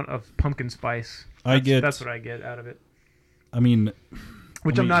mild amount of pumpkin spice. That's what I get out of it. I mean,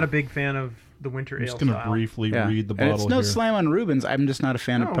 Which I I'm mean, not a big fan of the winter I'm ale just gonna style. briefly yeah. read the And bottle it's no here. slam on Rubens. I'm just not a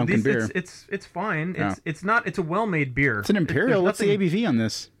fan of pumpkin beer. It's fine. Yeah. It's not. It's a well-made beer. It's an imperial. There's What's the nothing- ABV on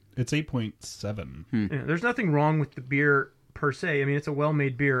this? It's 8.7. Yeah, there's nothing wrong with the beer per se. I mean, it's a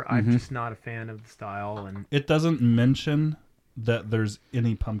well-made beer. I'm Mm-hmm. just not a fan of the style. And It doesn't mention that there's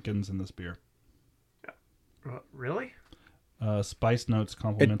any pumpkins in this beer. really, Spice notes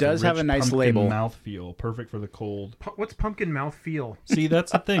complement. It does the have a rich nice pumpkin label. Mouthfeel, perfect for the cold. What's pumpkin mouth feel? See,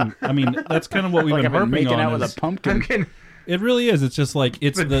 that's the thing. I mean, that's kind of what we've Like been I've been harping making on. out with is- a pumpkin. Pumpkin. It really is. It's just like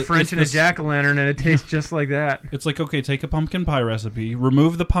it's But the French it's and a the- jack-o'-lantern, and it tastes just like that. It's like, okay, take a pumpkin pie recipe,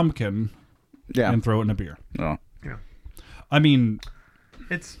 remove the pumpkin, Yeah. and throw it in a beer. Oh. Yeah. I mean,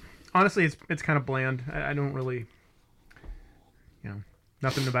 It's honestly, it's kind of bland. I don't really,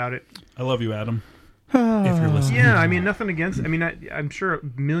 nothing about it. I love you, Adam. if you're listening. Yeah, I mean, nothing against. I mean, I'm sure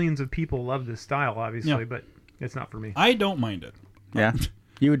millions of people love this style, obviously, Yeah. but it's not for me. I don't mind it. Yeah.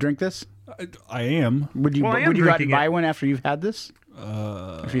 You would drink this? I am. Would you? Well, I am would you go out and drinking buy it. one after you've had this?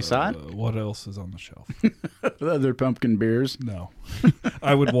 If you saw it, What else is on the shelf? other pumpkin beers. No.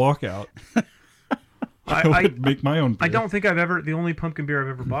 I would walk out. I would make my own beer. I don't think I've ever. The only pumpkin beer I've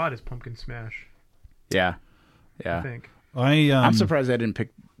ever bought is Pumpkin Smash. Yeah. I Yeah. think. I'm surprised I didn't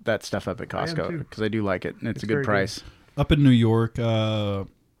pick that stuff up at am Costco too. because I do like it and it's a very good good. price. Up in New York,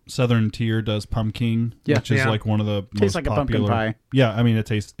 Southern Tier does pumpkin, Yeah. which is Yeah. like one of the Tastes most like a pumpkin popular. pie. Yeah, I mean it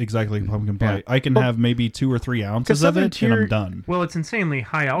tastes exactly like pumpkin pie. Yeah. I can have maybe 2 or 3 ounces of Southern it, Tier- and I'm done. Well, it's insanely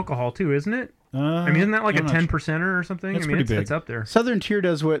high alcohol too, isn't it? I mean, isn't that like I'm a not 10%er or something? It's I mean, pretty it's big. up there. Southern Tier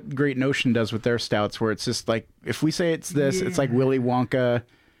does what Great Notion does with their stouts, where it's just like if we say it's this, it's like Willy Wonka,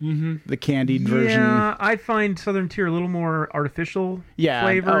 the candied version. Yeah, I find Southern Tier a little more artificial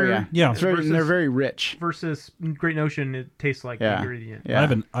flavor. Oh yeah. Yeah. It's very, Versus- they're very rich. Versus Great Notion, it tastes like Yeah. ingredient. Yeah.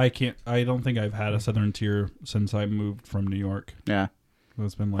 I don't think I've had a Southern Tier since I moved from New York. Yeah.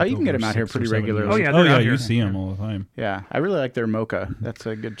 It's been like Oh, you can get over 'em out here 6 or pretty 7 regularly. years. Oh, yeah, Oh they're yeah, out you here. see them all the time. Yeah. I really like their mocha. That's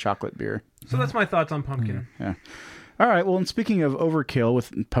a good chocolate beer. So that's my thoughts on pumpkin. Yeah. All right. Well, and speaking of overkill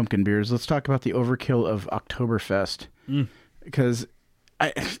with pumpkin beers, let's talk about the overkill of Oktoberfest. Because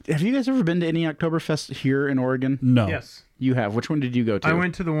have you guys ever been to any Oktoberfest here in Oregon? No. Yes. You have. Which one did you go to? I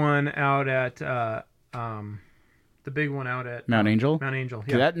went to the one out at the big one out at Mount Angel. Mount Angel.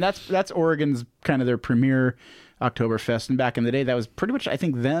 Yeah. Yeah. That's Oregon's kind of their premier Oktoberfest, and back in the day, that was pretty much I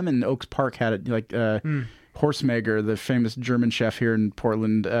think them and Oaks Park had it. Like Horstmager, the famous German chef here in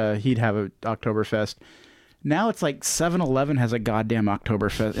Portland, he'd have a Oktoberfest. Now it's like 7-Eleven has a goddamn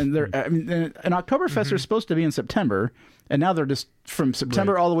Oktoberfest, and they're I mean, an Oktoberfest are supposed to be in September, and now they're just from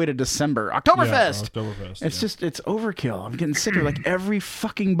September all the way to December. Oktoberfest. Yeah, Oktoberfest. It's just it's overkill. I'm getting sick of like every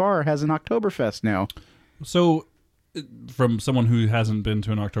fucking bar has an Oktoberfest now. So, from someone who hasn't been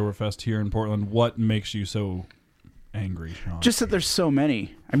to an Oktoberfest here in Portland, what makes you so angry, Sean? Just that there's so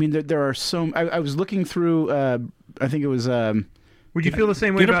many. I mean, there are so. I was looking through. I think it was. Would you feel the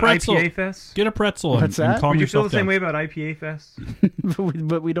same way get a about pretzel. IPA Fest? Get a pretzel What's and that? calm Would you feel yourself the same down. way about IPA Fest?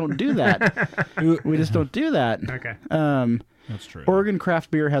 but we don't do that. We just don't do that. Okay. That's true. Oregon Craft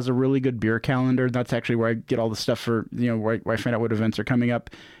Beer has a really good beer calendar. That's actually where I get all the stuff for where I find out what events are coming up.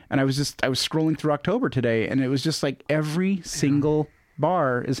 And I was scrolling through October today, and it was just like every single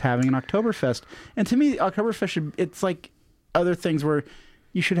bar is having an Oktoberfest. And to me, Oktoberfest it's like other things where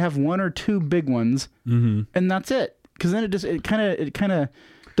you should have 1 or 2 big ones, and that's it. Because then it kind of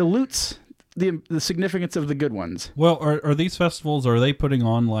dilutes the significance of the good ones. Well, are these festivals? Are they putting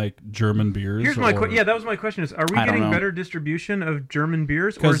on like German beers? Here's my or- yeah. That was my question: Is are we I don't getting know. better distribution of German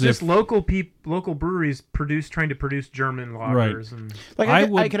beers, or 'Cause is this if- local breweries trying to produce German lagers? And Like I I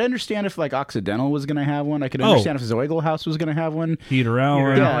would- could understand if like Occidental was going to have one. I could understand if Zoigl House was going to have one. Heater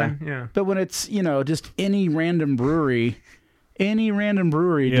Hour. Yeah. Yeah. But when it's just any random brewery, Yeah.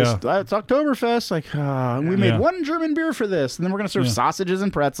 just it's Oktoberfest. Like we made Yeah. one German beer for this, and then we're going to serve Yeah. sausages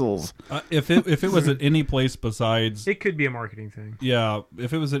and pretzels. If it was at any place besides, It could be a marketing thing. yeah,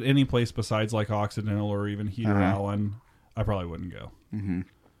 if it was at any place besides like Occidental or even Heater Uh-huh. Allen, I probably wouldn't go.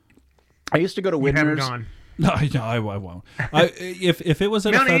 I used to go to You haven't Widmer's. gone. No, I won't. If it was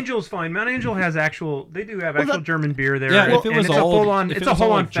at Mount a Angel's fine. Mount Angel has they do have actual that- German beer there. Yeah, if it and was it's a all- full on, if it's it a was whole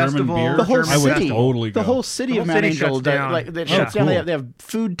all on like German festival. beer, The whole German I would city, totally the go. whole city The of whole Mount city Angel, shuts down. they Oh, shut down. cool. They have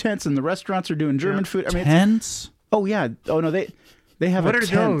food tents, and the restaurants are doing German food. I mean, Tents. oh yeah, oh no, they have What a are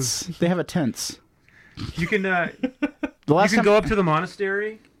tents. They have a tents. You can The you last can time go up to the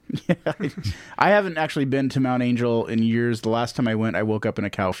monastery. I haven't actually been to Mount Angel in years. The last time I went, I woke up in a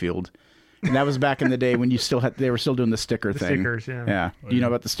cow field. And that was back in the day when they were still doing the sticker thing. stickers, yeah. Yeah. Do you know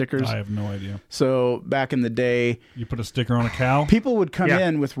about the stickers? I have no idea. So back in the day, You put a sticker on a cow. people would come Yeah.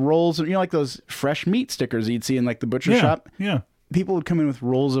 in with rolls, like those fresh meat stickers you'd see in like the butcher Yeah, shop. yeah. People would come in with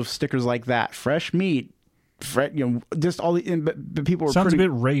rolls of stickers like that, fresh meat, just all the. But people were Sounds a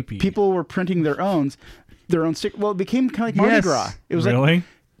printing, bit rapey. people were printing their own stick. Well, it became kind of like Mardi Yes. Gras. It was like Really?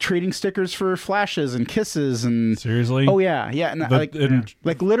 trading stickers for flashes and kisses and. Seriously? Oh yeah, and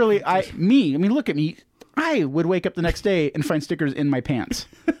like literally, I mean, look at me. I would wake up the next day and find stickers in my pants,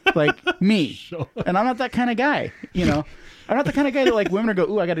 like me. And I'm not that kind of guy, I'm not the kind of guy that like women are go,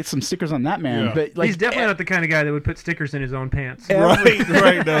 ooh, I got some stickers on that man. Yeah. But like, He's definitely not the kind of guy that would put stickers in his own pants. Right,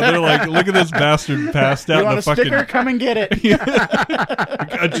 right. No, they're like, look at this bastard passed out you in want the a fucking. sticker? Come and get it.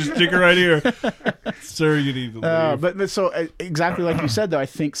 Got your sticker right here, sir. You need to leave. But so exactly like you said, though, I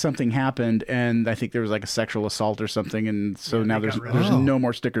think something happened, and I think there was like a sexual assault or something, and so now they there's got rid of no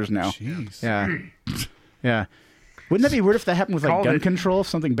more stickers now. Jeez. Yeah, yeah. Wouldn't that be weird if that happened with like Called gun it. control? If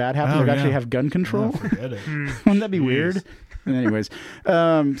something bad happened, Oh, they'd actually yeah. have gun control. Oh, forget it. Wouldn't that be weird? Anyways,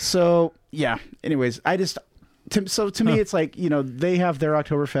 so yeah. Anyways, to me, it's like, they have their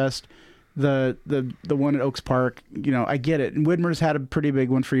Oktoberfest, the one at Oaks Park. I get it. And Widmer's had a pretty big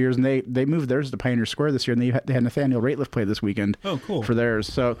one for years, and they moved theirs to Pioneer Square this year, and they had Nathaniel Rateliff play this weekend. Oh, cool. For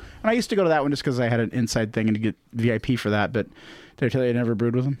theirs. So, and I used to go to that one just because I had an inside thing and to get VIP for that. But did I tell you I never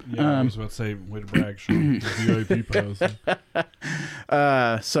brewed with them? Yeah, I was about to say, way to brag, Sean. VIP pose.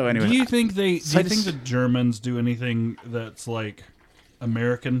 So anyway, Do you think do you I think just- the Germans do anything that's like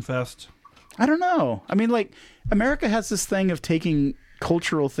American Fest? I don't know. I mean, like, America has this thing of taking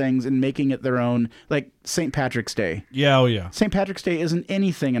cultural things and making it their own, like St. Patrick's Day. Yeah, oh yeah. St. Patrick's Day isn't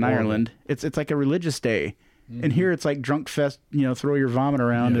anything in Ireland. It's like a religious day. And here it's like drunk fest, throw your vomit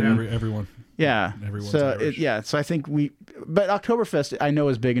around. Yeah, and everyone. yeah. Everyone's So, Irish. so I think but Oktoberfest I know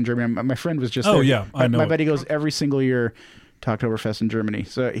is big in Germany. My friend was just Oh, there. yeah, I know My it. buddy goes every single year to Oktoberfest in Germany.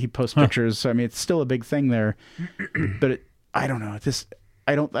 So he posts pictures. So, I mean, it's still a big thing there. But I don't know.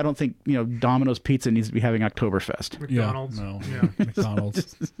 I don't think Domino's Pizza needs to be having Oktoberfest. McDonald's. Yeah, no. Yeah.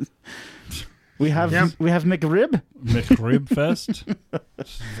 McDonald's. We have Yeah. McRib. McRib Fest.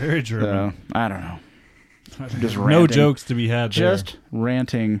 It's very German. So I don't know. Just No ranting. jokes to be had there. Just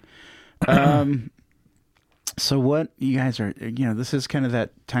ranting. So what you guys are? This is kind of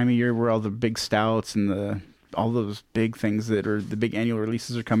that time of year where all the big stouts and all those big things that are the big annual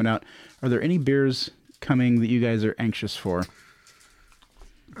releases are coming out. Are there any beers coming that you guys are anxious for?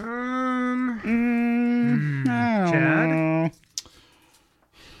 Chad?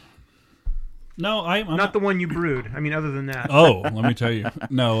 No, I'm Not the one you brewed. I mean, other than that. Oh, let me tell you.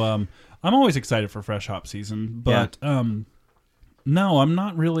 No, I'm always excited for fresh hop season, but no, I'm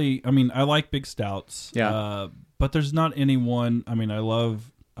not really. I mean, I like big stouts. Yeah. But there's not anyone. I mean, I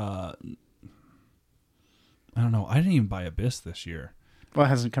love. I don't know. I didn't even buy Abyss this year. Well, it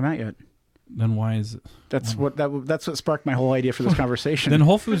hasn't come out yet. Then why is it? That's that's what sparked my whole idea for this conversation. Then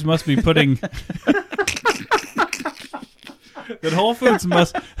Whole Foods must be putting. Then Whole Foods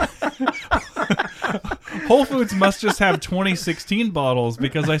must. Whole Foods must just have 2016 bottles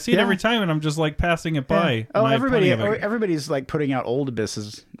because I see it every time and I'm just like passing it by. Oh, and I have plenty of it. everybody's like putting out old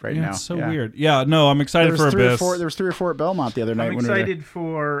Abysses right Yeah, now. it's so weird. Yeah, no, I'm excited for There Abyss. was 3 or 4 at Belmont the other night. I'm when we were there. excited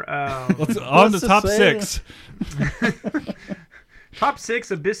for Let's on to Let's top just say- 6. top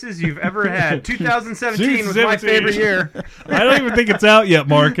 6 abysses you've ever had. 2017 was my 2017. favorite year. I don't even think it's out yet,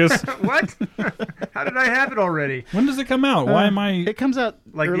 Marcus. What? How did I have it already? When does it come out? Why am I? It comes out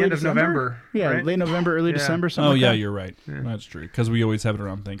Like the early end of December? November, Yeah, right? late November, early Yeah. December. Something Oh like yeah, that. you're right. That's true because we always have it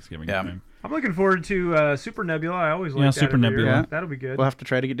around Thanksgiving Yeah. time. I'm looking forward to Super Nebula. I always like that Super every Nebula. year. Yeah. That'll be good. We'll have to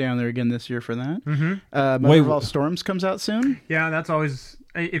try to get down there again this year for that. Mm-hmm. Mother of All Storms comes out soon. Yeah, that's always.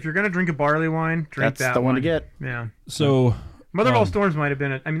 If you're gonna drink a barley wine, drink That's that the one to get. Yeah. So Mother of All Storms might have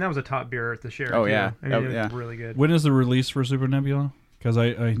been. I mean, that was a top beer at the share. Oh, too. yeah. I mean, Oh, it was yeah. really good. when is the release for Super Nebula? Because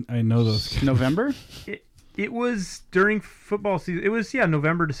I know those. November? It was during football season. It was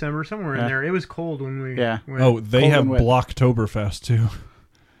November, December, somewhere in Yeah. there. It was cold when we. Yeah. went. Oh, they Cold have and wet. Blocktoberfest too.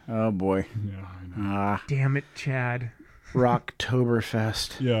 Oh boy. Yeah, I know. Damn it, Chad.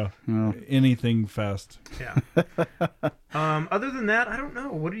 Rocktoberfest. Yeah. Oh. Anything fest. Yeah. Other than that, I don't know.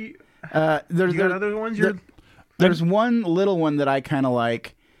 What do you? There's You got other ones? there's one little one that I kind of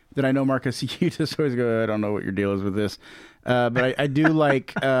like that I know, Marcus, you just always go, I don't know what your deal is with this. But I do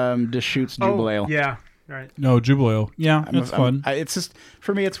like Deschutes Jubilee. Oh, yeah. Right. No, Jubilee. Yeah, it's fun. It's just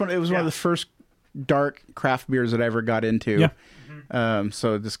for me. It was one of the first dark craft beers that I ever got into. Yeah.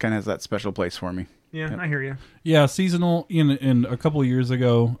 So it just kind of has that special place for me. Yeah, I hear you. Yeah, seasonal in a couple of years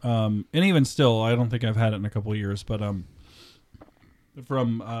ago, and even still, I don't think I've had it in a couple of years, but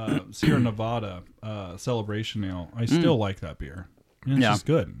from Sierra Nevada Celebration Ale, I still like that beer. And it's just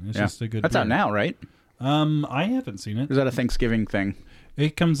good. It's just a good. That's beer. out now, right? I haven't seen it. Is that a Thanksgiving thing?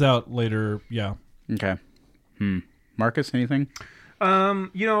 It comes out later. Yeah. Okay. Marcus, anything? I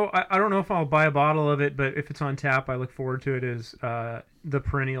don't know if I'll buy a bottle of it, but if it's on tap, I look forward to it. Is the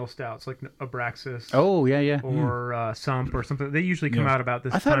perennial stouts like Abraxas? Oh yeah. Or Sump or something. They usually come out about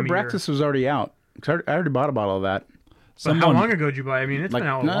this I thought time of year. Abraxas was already out. 'Cause I already bought a bottle of that. But how long ago did you buy? I mean, it's been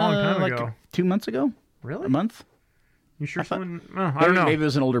out a long time ago. 2 months ago. Really? A month? You sure someone? Oh, I Maybe, don't know. Maybe it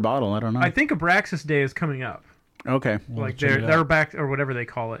was an older bottle. I don't know. I think Abraxas Day is coming up. Okay. Like check it they're out. back or whatever they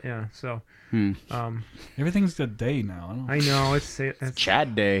call it. Yeah. So. Everything's a day now. I don't know. I know it's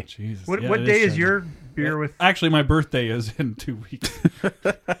Chad Day. Jesus. What Yeah, what it day is Chad. your beer with. Actually, my birthday is in 2 weeks.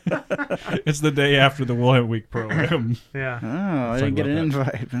 It's the day after the Willamette Week program. Yeah. Oh, I didn't get an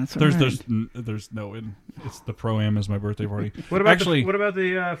invite. That's all right. There's no in. It's the pro-am is my birthday party. What about actually? what about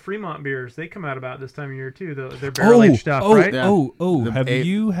the Fremont beers? They come out about this time of year too. They're barrel-aged stuff, right? Yeah. Have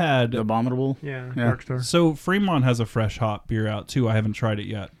you had The Abominable? Yeah, Yeah. Dark Star. So Fremont has a fresh hop beer out too. I haven't tried it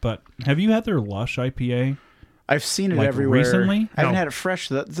yet, but have you had their Lush IPA? I've seen it Like everywhere. recently? I haven't No. had it fresh.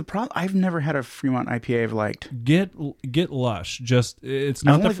 The problem, I've never had a Fremont IPA I've liked. Get Lush. Just it's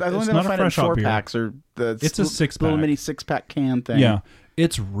not I've only it's been able not to a find it in fresh hop 4 beer. packs or the It's a 6-pack. little mini 6-pack can thing. Yeah,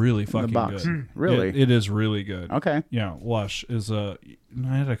 it's really in the fucking box. good. Really? It is really good. Okay. Yeah, Lush is I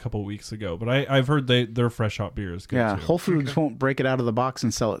had it a couple weeks ago, but I've heard their fresh hop beer is good Yeah, too. Whole Foods won't break it out of the box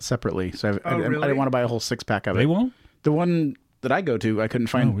and sell it separately. So I really? didn't want to buy a whole 6-pack of it. They won't? The one that I go to, I couldn't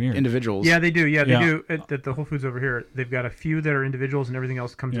find weird. individuals. Yeah, they do. Yeah, they Yeah. do. At the Whole Foods over here, they've got a few that are individuals, and everything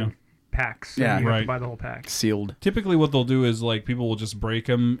else comes in packs. Yeah. and you have Right. to buy the whole pack. Sealed. Typically, what they'll do is like people will just break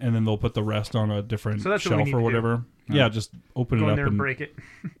them and then they'll put the rest on a different So that's what we shelf need or to do. whatever. Yeah, just open Go it in up there and and break it.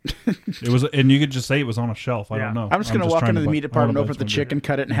 it was, and you could just say it was on a shelf. I Yeah. don't know. I'm just going to walk trying into the buy- meat I department, wanna open up the buy some beer. chicken,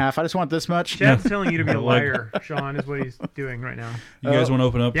 cut it in half. I just want this much. Chad's telling you to be a Like- liar, Sean, is what he's doing right now. You guys want to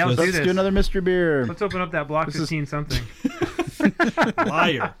open up Yeah, let's this? do Let's this. do another mystery beer. Let's open up that block This is- 15 something.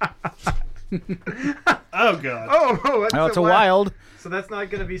 Liar. Oh god. Oh, that's Oh, it's a wild. So that's not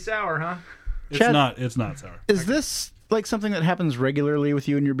going to be sour, huh? Chad- It's not sour. Is this like something that happens regularly with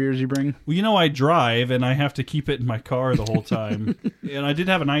you and your beers you bring? Well, you know, I drive and I have to keep it in my car the whole time. And I did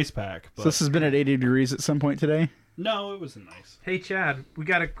have an ice pack, but So this has been at 80 degrees at some point today? no, it wasn't nice. Hey, Chad, I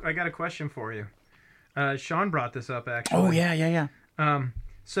got a question for you. Sean brought this up, actually. Oh, yeah.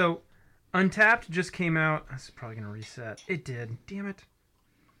 So, Untapped just came out. This is probably going to reset. It did. Damn it.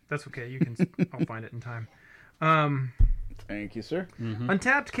 That's okay. You can. I'll find it in time. Thank you, sir.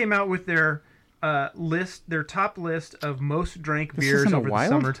 Untapped came out with their their top list of most drank This beers isn't a over the wild?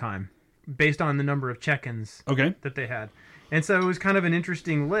 summertime, based on the number of check-ins Okay. that they had. And so it was kind of an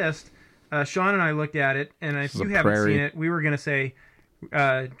interesting list. Sean and I looked at it, and if you a haven't prairie. seen it, we were going to say,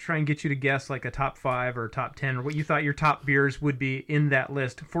 try and get you to guess like a top 5 or top 10 or what you thought your top beers would be in that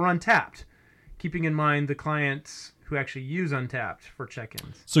list for Untapped, keeping in mind the clients who actually use Untapped for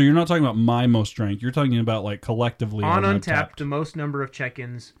check-ins. So you're not talking about my most drank. You're talking about like collectively On on Untapped, the most number of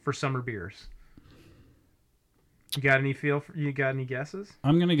check-ins for summer beers. You got any you got any guesses?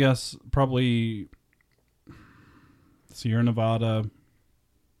 I'm gonna guess probably Sierra Nevada.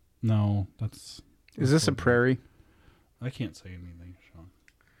 No, that's. Is this a prairie? I can't say anything,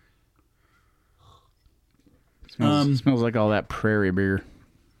 Sean. Smells like all that prairie beer.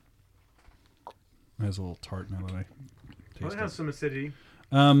 It has a little tart now that I Well, taste it has some acidity.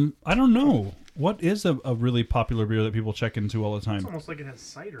 it. I don't know. What is a really popular beer that people check into all the It's time? almost like it has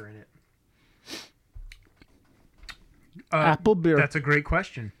cider in it. Apple beer. That's a great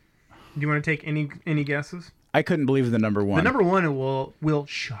question. Do you want to take any guesses? I couldn't believe the number one. The number one will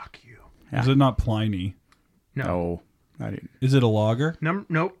shock you. Is it not Pliny? No. Oh, I didn't. Is it a lager?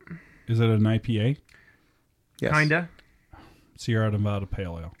 Nope. Is it an IPA? Yes. Kinda. Sierra Nevada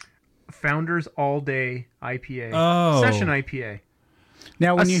Pale Ale. Founders All Day IPA. Oh. Session IPA.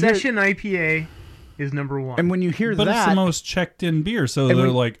 Now, A when you session IPA is number one. and when you hear But it's that, the most checked-in beer, so And they're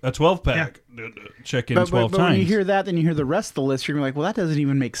when- like a 12-pack. Check in but 12 when times. you hear that, then you hear the rest of the list. You're gonna be like, well, that doesn't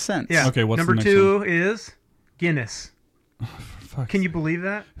even make sense. yeah. Okay, what's number the next 2 is Guinness. Fuck. Can you believe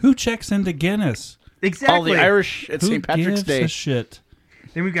that? Who checks into Guinness? Exactly. All the Irish at Who St. Patrick's gives Day. a shit?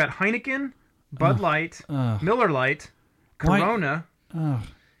 Then we've got Heineken, Bud Light, Miller Light, Why- Corona, Ugh.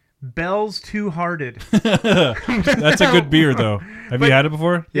 Bell's Two Hearted. That's a good beer, though. Have you had it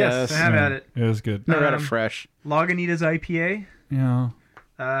before? Yes. I have had it. It was good. Never had it fresh. Lagunitas IPA,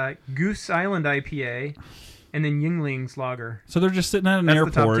 Yeah. Goose Island IPA, and then Yingling's Lager. So they're just sitting at an That's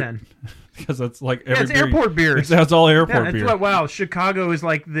the top airport 10. because that's like Yeah, every it's beer. airport beers. That's all airport Yeah, beer. it's like, wow, Chicago is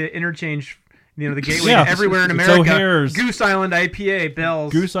like the interchange, the gateway Yeah, to everywhere in it's America. O'Hare's. Goose Island IPA,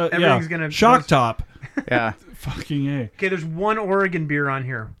 Bell's. Goose, everything's yeah. gonna Shock Top. Yeah. Fucking A. Okay, there's one Oregon beer on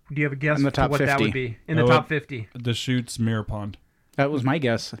here. Do you have a guess In the to top what that 50. would be in Oh, the top 50? Deschutes Mirror Pond. That was my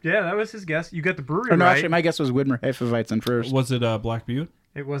guess. Yeah, that was his guess. You got the brewery Or no, right. actually, my guess was Widmer Hefeweizen first. Was it Black Butte?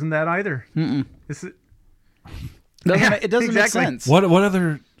 It wasn't that either. This is, It doesn't exactly. make sense. What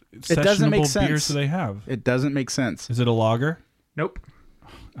other doesn't make sessionable sense. beers do they have? It doesn't make sense. Is it a lager? nope.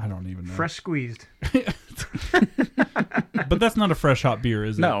 I don't even know. Fresh squeezed. But that's not a fresh hot beer,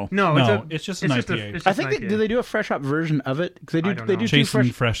 is it? No. No, it's just an IPA. it's I just think an do IPA. they do a fresh hop version of it? Because they do. I don't They know. do two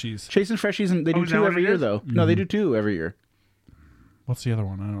Chasing fresh. Freshies. Chasing Freshies, and they do is that two what every it year is? though. No, they do two every year. What's the other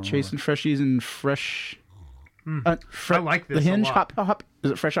one? I don't know. Chasing Freshies and fresh. I like this The Hinge a lot. hop.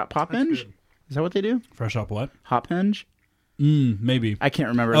 Is it fresh hop That's Hinge? good. Is that what they do? Fresh Hop what? Hop Hinge? Maybe. I can't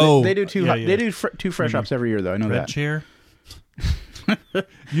remember. Oh, they do two. yeah, yeah. They do two fresh hops every year, though. I know Red that. Chair.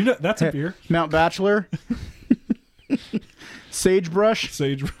 That's a beer. Mount Bachelor, Sagebrush,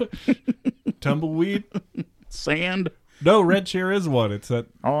 Tumbleweed. Sand. No, Red Chair is one. It's that.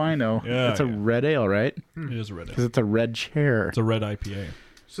 Oh, I know. Yeah, it's a red ale, right? It is a red. Because it's a red chair. It's a red IPA.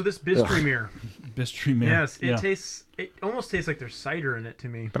 So this Bistreamere. Bistreamere. Yes, it tastes. It almost tastes like there's cider in it to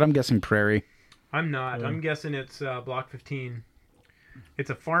me. But I'm guessing Prairie. I'm not. I'm guessing it's Block 15. It's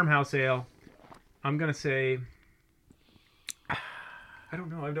a farmhouse ale. I'm gonna say. I don't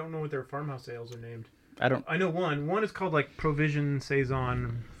know. I don't know what their farmhouse ales are named. I know one. One is called like Provision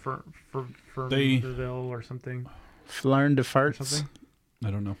Saison for Ville or something. Flarn de Farts. Something.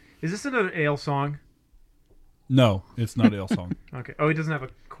 I don't know. Is this another ale song? No, it's not ale song. Okay. Oh, it doesn't have a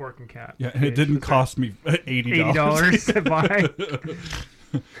cork and cap. Yeah, and it didn't cost me $80. $80 to buy.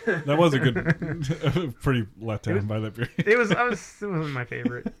 That was a good, pretty let down by that beer. It wasn't my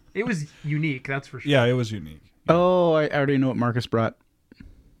favorite. It was unique, that's for sure. Yeah, it was unique. Oh, I already know what Marcus brought.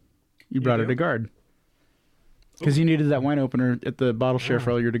 You brought do? a DeGard. Because you needed that wine opener at the bottle share for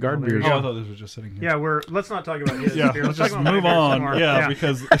all your DeGard beers. Oh, I thought this was just sitting here. Yeah, let's not talk about his Yeah, beer. let's talk just about move my beer on. some more. Yeah,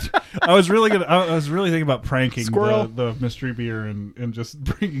 because I was really thinking about pranking Squirrel. the mystery beer and just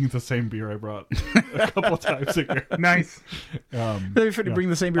bringing the same beer I brought a couple of times ago. Nice. They're fit to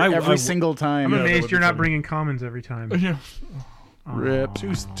bring the same beer every single time. I'm that amazed would you're be not funny. bringing commons every time. Yeah. Rip.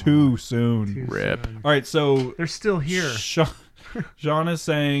 Too soon. Too Rip. soon. All right, so They're still here. Sean is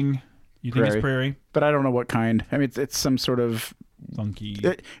saying you think it's prairie, But I don't know what kind. I mean, it's some sort of... funky.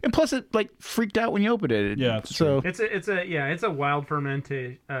 And plus, it like freaked out when you opened it. Yeah, it's so It's a wild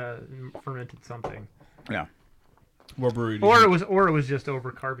fermented something. yeah. What brewery? do you think? Or it was just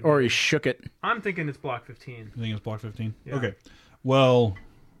over carbonated. Or he shook it. I'm thinking it's Block 15. You think it's Block 15? Yeah. Okay. Well,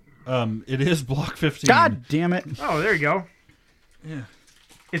 it is Block 15. God damn it! Oh, there you go. Yeah.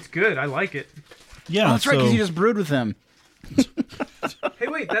 It's good. I like it. Yeah. Oh, that's right, because so- you just brewed with them. Hey,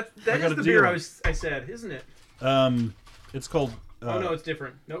 wait, that got is a the deal. beer I said, isn't it? It's called. Oh no, it's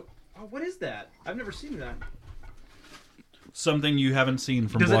different. Nope. Oh, what is that? I've never seen that. Something you haven't seen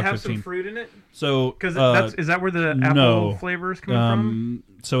from Does Block it have 15. some fruit in it? So, Because is that where the apple no. flavor is coming from?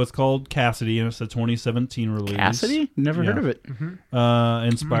 So it's called Cassidy, and it's a 2017 release. Cassidy? Never heard Yeah. of it.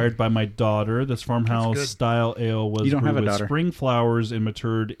 Inspired by my daughter, this farmhouse good. style ale was You don't have brewed a with daughter. spring flowers and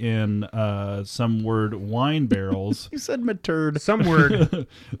matured in some word wine barrels. You said matured. Some word.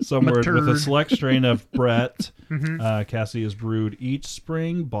 Some word with a Matured. select strain of Brett. Cassidy is brewed each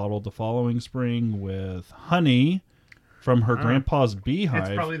spring, bottled the following spring with honey from her grandpa's beehive.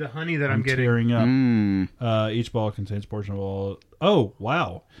 It's probably the honey that I'm getting. tearing up. Each bottle contains a portion of all. Oh,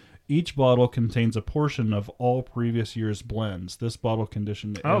 wow. Each bottle contains a portion of all previous year's blends. This bottle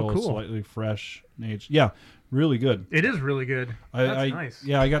conditioned ale is cool. slightly fresh and aged. Yeah, really good. It is really good. That's nice.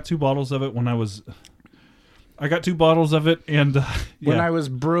 Yeah, I got 2 bottles of it when I was. I got 2 bottles of it, and When I was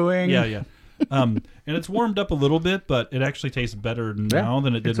brewing. yeah. And it's warmed up a little bit, but it actually tastes better now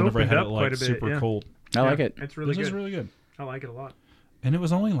than it did It's whenever I had opened it up quite like a bit, super yeah. cold. I like it. It's really This is good. really good. I like it a lot. And it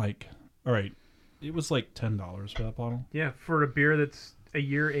was only like, all right, it was like $10 for that bottle. Yeah, for a beer that's a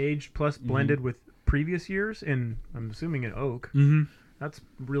year aged plus blended with previous years, and I'm assuming an oak. Mm-hmm. That's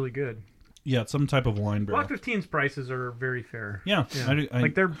really good. Yeah, it's some type of wine barrel. Block 15's prices are very fair. Yeah,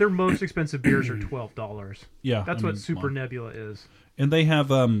 Like their most expensive beers are $12. yeah, That's I what mean, Super come on. Nebula is, And they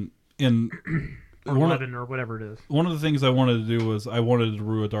have in or 11 or whatever it is. one of the things I wanted to do was I wanted to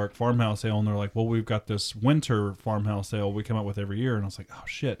brew a dark farmhouse ale, and they're like, "Well, we've got this winter farmhouse ale we come out with every year," and I was like, "Oh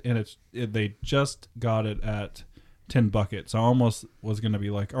shit!" And they just got it at 10 buckets. I almost was going to be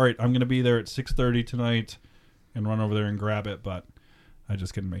like, "All right, I'm going to be there at 6:30 tonight and run over there and grab it," but I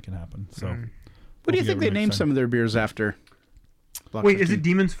just couldn't make it happen. So, What do you think they named some of their beers after? Block Wait, is 15. it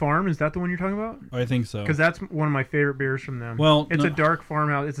Demon's Farm? Is that the one you're talking about? I think so. Because that's one of my favorite beers from them. Well, it's no- a dark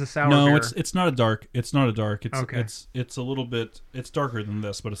farmhouse. It's a sour No, beer. it's not a dark. It's not a dark. It's Okay. it's a little bit. It's darker than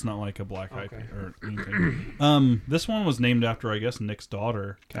this, but it's not like a black Okay. IPA or anything. This one was named after, I guess, Nick's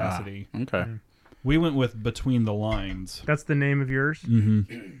daughter, Cassidy. Okay. We went with Between the Lines. That's the name of yours?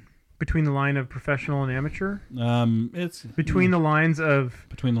 Mm-hmm. Between the line of professional and amateur? It's Between the lines of...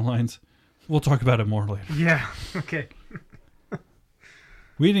 Between the Lines. We'll talk about it more later. Yeah, okay.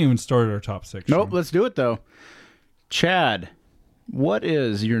 We didn't even start our top 6. Nope, Sean. let's do it though. Chad, what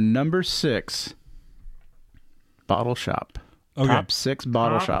is your number 6 bottle shop? Okay. Top 6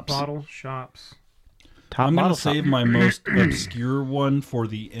 bottle Top shops. Bottle shops. Top I'm going bottle to save shop. my most obscure one for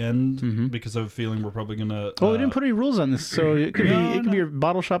the end because I have a feeling we're probably going to... Well, we didn't put any rules on this, so it could be your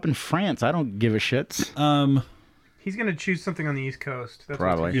bottle shop in France. I don't give a shit. He's going to choose something on the East Coast. That's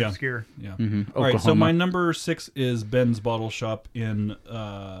Probably. what's Yeah. obscure. Yeah. Mm-hmm. All right. So my number 6 is Ben's Bottle Shop in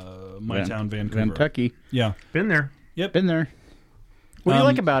my town, Vancouver. Kentucky. Yeah. Been there. Yep. Been there. What do you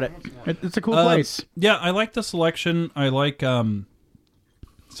like about it? It's a cool place. Yeah, I like the selection. I like.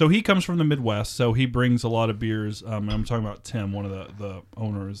 So he comes from the Midwest, so he brings a lot of beers. And I'm talking about Tim, one of the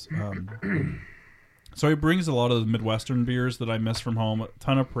owners. So he brings a lot of the Midwestern beers that I miss from home. A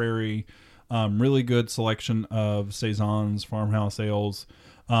ton of Prairie, really good selection of saisons, farmhouse ales.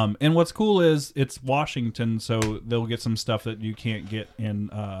 And what's cool is it's Washington, so they'll get some stuff that you can't get in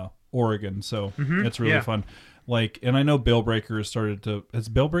Oregon. So it's really fun. Like, and I know Bill Breaker has started to. Is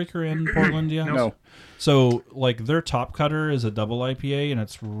Bill Breaker in Portland yet? No. So like their Top Cutter is a double IPA, and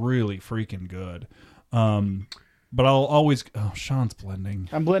it's really freaking good. But I'll always. Oh, Sean's blending.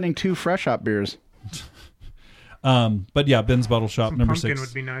 I'm blending 2 fresh hop beers. But yeah, Ben's Bottle Shop, Some number pumpkin 6,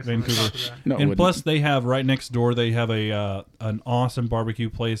 would be nice on the Vancouver. top of that. No, it And wouldn't. plus, they have right next door. They have an awesome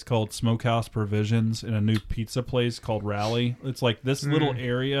barbecue place called Smokehouse Provisions, and a new pizza place called Rally. It's like this little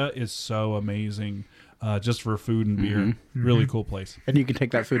area is so amazing, just for food and beer. Really cool place. And you can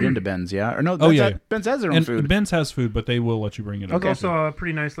take that food into Ben's, yeah? Or no, Oh, yeah. Ben's has their own And food. Ben's has food, but they will let you bring it. There's up. also a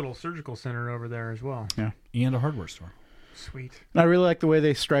pretty nice little surgical center over there as well. And a hardware store. Sweet. I really like the way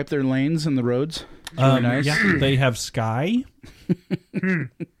they stripe their lanes and the roads. It's really nice. Yeah, they have Sky.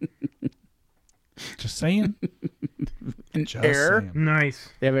 Just saying. Just Air. saying. Nice.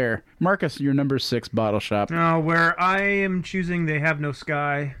 They have air. Marcus, your number 6 bottle shop, Now, where I am choosing, they have no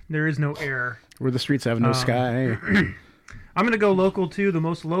sky. There is no air. where the streets have no sky. I'm going to go local too. The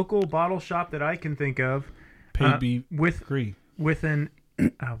most local bottle shop that I can think of. Paid with agree. with an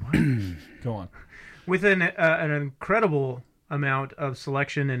what? Go on. with an incredible amount of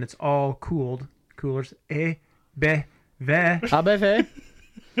selection, and it's all cooled coolers. ABV ABV.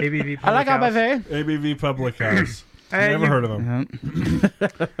 ABV. I like Public House. ABV. ABV Public House. Hey, Never you- heard of them.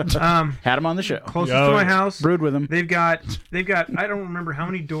 Had him on the show. Closest Yeah, to my yeah. house. Brewed with him. They've got. I don't remember how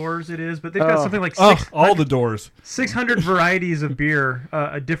many doors it is, but they've got something like Oh, all the doors. 600 varieties of beer,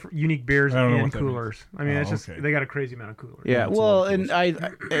 different unique beers I don't know and what that coolers. I mean, Oh, it's just okay. they got a crazy amount of coolers. Yeah, That's a well, lot of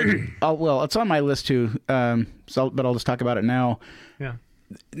and well, it's on my list too. But I'll just talk about it now. Yeah.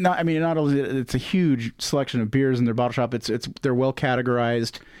 Not only it's a huge selection of beers in their bottle shop. They're well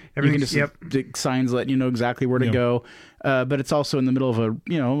categorized. You can Everything's- just the signs letting you know exactly where to Yeah. go. But it's also in the middle of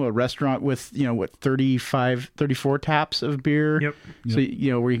a restaurant with 34 taps of beer. Yep.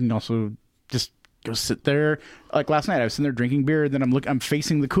 So where you can also just go sit there. Like last night, I was sitting there drinking beer. Then I'm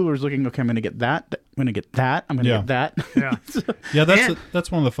facing the coolers, looking. Okay, I'm gonna get that. I'm gonna get that. I'm gonna Yeah. get that. Yeah. Yeah, And-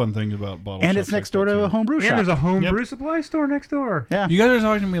 that's one of the fun things about bottle And shops it's next like door that, to too. a homebrew And shop. there's a home Yep. brew supply store next door. Yeah. You guys are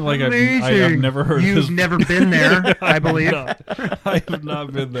talking to me like I've Amazing. never heard You've of this. never been there, I believe. I have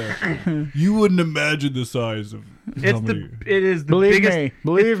not been there. You wouldn't imagine the size of It is the Believe biggest. me.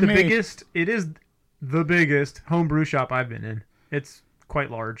 Believe it's the me. biggest. It is the biggest home brew shop I've been in. It's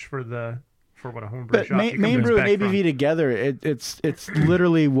quite large for what a home brew But shop. you can Main Brew and expect ABV from. together, it's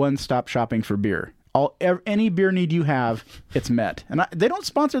literally one-stop shopping for beer. Any beer need you have, it's met. And they don't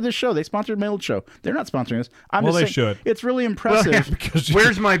sponsor this show. They sponsored my old show. They're not sponsoring us. Well, just they saying, should. It's really Well, impressive. yeah.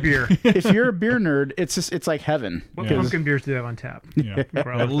 Where's my beer? If you're a beer nerd, it's like heaven. What 'Cause pumpkin beers do they have on tap? Yeah.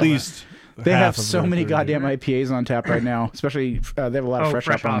 Probably. At least they half have of so the many 30. goddamn IPAs on tap right now. Especially they have a lot of fresh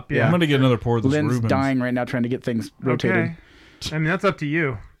hop on. yeah. I'm gonna get another pour of this Lynn's Rubens. dying right now trying to get things rotated. Okay. I mean, that's up to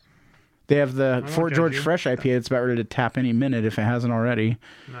you. They have the Fort judge George you. Fresh IPA that's about ready to tap any minute if it hasn't already.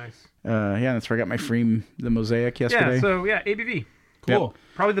 Nice. That's where I got my Freem, the Mosaic yesterday. Yeah. So yeah, ABV. Cool.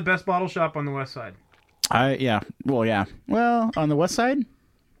 Probably the best bottle shop on the west side. Well, on the west side,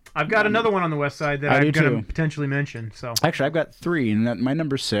 I've got another one on the west side that I I'm do going too. to potentially mention. So actually, I've got 3, and my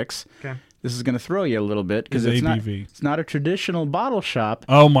number 6. okay. This is going to throw you a little bit because Is it's not. ABV. It's not a traditional bottle shop.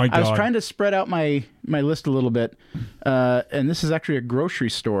 Oh my god. I was trying to spread out my list a little bit, and this is actually a grocery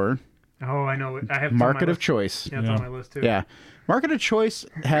store. Oh, I know. I have Market of Choice. Yeah, it's Yeah. on my list too. Yeah. Market of Choice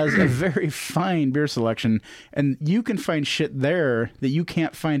has a very fine beer selection, and you can find shit there that you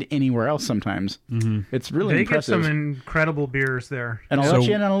can't find anywhere else sometimes. Mm-hmm. It's really They impressive. get some incredible beers there. And I'll So- let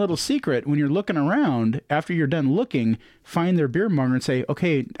you in on a little secret. When you're looking around, after you're done looking, find their beer monitor and say,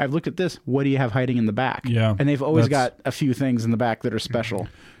 okay, I've looked at this. What do you have hiding in the back? Yeah, And they've always that's- got a few things in the back that are special.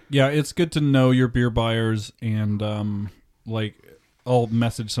 Yeah, it's good to know your beer buyers, and like I'll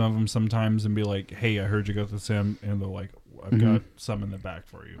message some of them sometimes and be like, "Hey, I heard you got this in," and they're like, I've got some in the back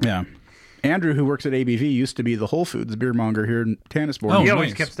for you. Yeah. Andrew, who works at ABV, used to be the Whole Foods beer monger here in Tannisbourne. Oh, He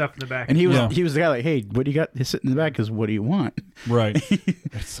always nice. kept stuff in the back. And he was the guy like, hey, what do you got sitting in the back? Because what do you want? Right.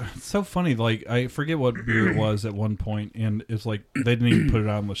 It's so funny. Like, I forget what beer it was at one point, and it's like they didn't even put it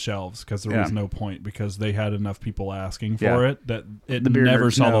on the shelves because there was no point, because they had enough people asking for it that it The beer never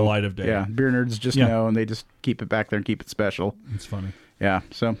nerds saw the know. light of day. Yeah, beer nerds just know, and they just keep it back there and keep it special. It's funny. Yeah,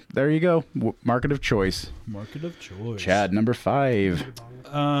 so there you go. Market of choice. Market of choice. Chad, number 5.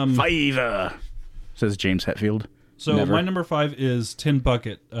 Five, says James Hetfield. So Never. my number 5 is Tin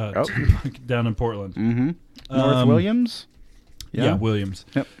Bucket, Tin Bucket down in Portland. North Williams? Yeah, Williams.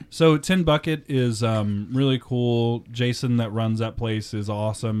 Yep. So Tin Bucket is really cool. Jason that runs that place is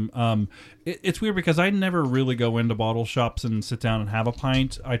awesome. It's weird because I never really go into bottle shops and sit down and have a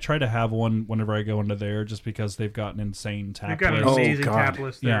pint. I try to have one whenever I go into there, just because they've got an insane tap They've got an list. amazing God. tap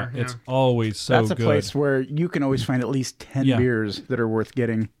list Yeah, there. it's always so That's a good. place where you can always find at least 10 Yeah. beers that are worth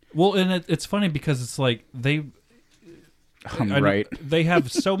getting. Well, and it's funny because it's like they Right. They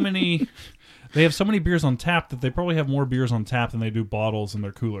have so many. They have so many beers on tap that they probably have more beers on tap than they do bottles in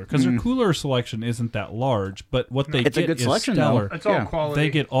their cooler. Because their cooler selection isn't that large, but what they It's a get good is selection, stellar. though. It's all Yeah. quality. They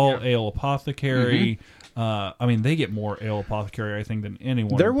get all Ale Apothecary. I mean, they get more Ale Apothecary, I think, than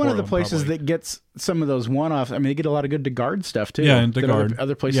anyone. They're in one of the Portland, places probably. that gets some of those one-off. I mean, they get a lot of good DeGard stuff too. Yeah, and that DeGard.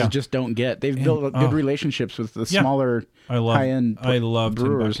 other places Yeah. just don't get. They've built good relationships with the Yeah. smaller, I love high-end I love Tin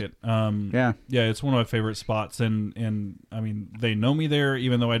brewers. Bucket. Yeah. Yeah, it's one of my favorite spots, and I mean, they know me there,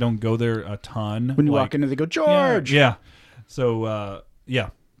 even though I don't go there a ton. When you Like, walk in, they go, George. Yeah. So yeah,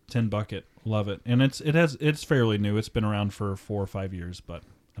 Tin Bucket, love it, and it's fairly new. It's been around for 4 or 5 years, but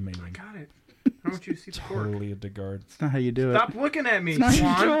amazing. Got it. I want you to see the cork. Totally a DeGard. That's not how you do it. Stop looking at me, That's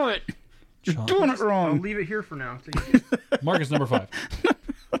not how Juan. you do it. You're doing it I'll wrong. leave it here for now. Marcus, number 5.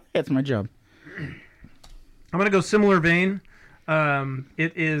 That's my job. I'm going to go similar vein.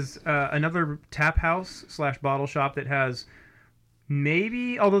 It is another tap house / bottle shop that has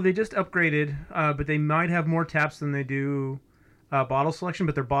maybe, although they just upgraded, but they might have more taps than they do bottle selection,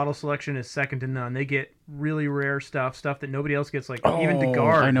 but their bottle selection is second to none. They get really rare stuff that nobody else gets, like even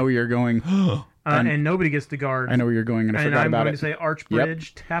DeGard. I know where you're going. And nobody gets DeGard. I know where you're going, and I And forgot I'm about going it. to say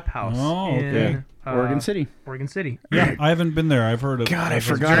Archbridge Tap House Oh, okay. in Oregon City. Oregon City. Yeah, I haven't been there. I've heard of. God, I I've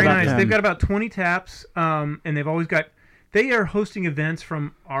forgot Very about nice. them. They've got about 20 taps, and they've always got. They are hosting events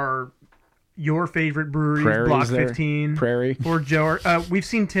from your favorite breweries, Prairie's Block there. 15, Prairie. or George. We've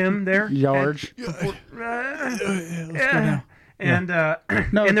seen Tim there, George. and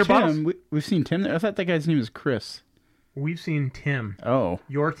No, and their Tim. bottles. We've seen Tim there. I thought that guy's name was Chris. We've seen Tim, Oh.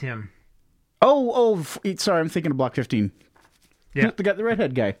 your Tim. Sorry, I'm thinking of Block 15. Yeah. The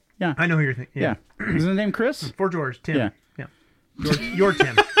redhead guy. Yeah. I know who you're thinking. Yeah. Is his name Chris? For George, Tim. Yeah. Your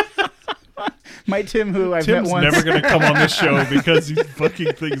Tim. My Tim, who I've Tim's met once. never going to come on this show because he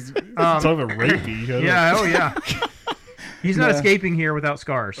fucking thinks talking about rapey. Yeah. Oh yeah. He's not escaping here without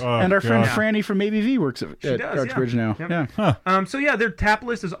scars. And our friend Franny from ABV works at does, Archbridge yeah. now. Yep. Yeah. So yeah, their tap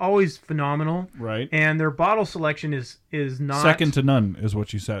list is always phenomenal. Right. And their bottle selection is not Second to none is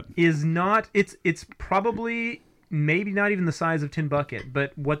what you said. It's probably maybe not even the size of Tin Bucket,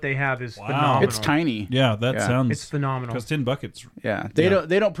 but what they have is phenomenal. It's tiny. Yeah, that Yeah. sounds. It's phenomenal. Because Tin Buckets. Yeah. They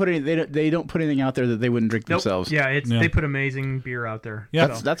don't put anything out there that they wouldn't drink Nope. themselves. Yeah, Yeah. they put amazing beer out there. Yeah.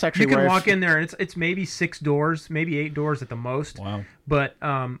 That's actually you can where walk in there and it's maybe 6 doors, maybe 8 doors at the most. Wow. But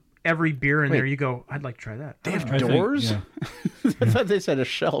every beer in Wait. there, you go, I'd like to try that. They have I think, doors? yeah. I thought they said a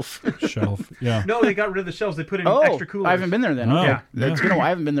shelf. Shelf. Yeah. No, they got rid of the shelves. They put in Oh, extra coolers. I haven't been there then. Oh, Okay. yeah. I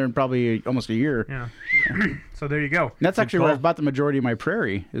haven't been there in probably almost a year. Yeah. So there you go. And that's actually where call. I've bought the majority of my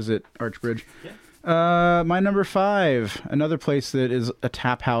Prairie, is at Archbridge. My number 5, another place that is a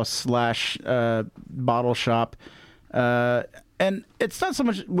tap house / bottle shop. And it's not so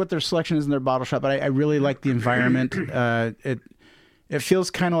much what their selection is in their bottle shop, but I really like the environment. It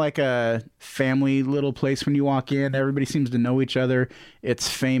feels kind of like a family little place when you walk in. Everybody seems to know each other. It's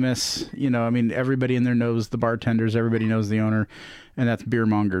famous. I mean, everybody in there knows the bartenders. Everybody knows the owner. And that's Beer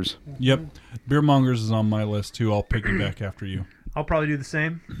Mongers. Yep. Beer Mongers is on my list too. I'll piggyback after you. I'll probably do the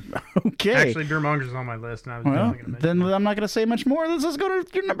same. Okay. Actually, Beer Mongers is on my list, and I was Well, definitely going to mention then I'm not going to say much more. Let's just go to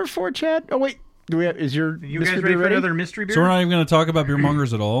your number 4, Chad. Oh, wait. Is your You mystery guys ready beer for another mystery beer? So we're not even going to talk about Beer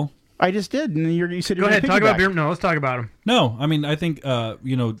Mongers at all. I just did. And you said Go you're ahead, gonna talk about piggyback. beer. No, let's talk about them. No, I mean I think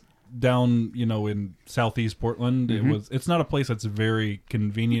down, in Southeast Portland. It's not a place that's very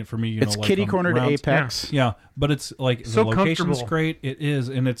convenient for me. It's kitty corner to Apex. Yeah, but it's like So the location's comfortable. great. It is,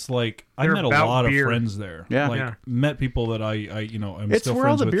 and it's like I They're met a about lot beer. of friends there. Yeah. like Yeah. met people that I'm It's still where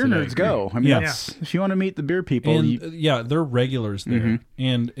all friends the with beer today. nerds go. I mean, Yeah. if you want to meet the beer people, And they're regulars there,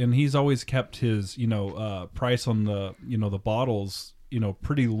 Mm-hmm. and he's always kept his price on the the bottles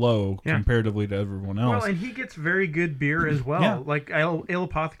pretty low Yeah. comparatively to everyone else. Well, and he gets very good beer as well. Yeah. Like Ale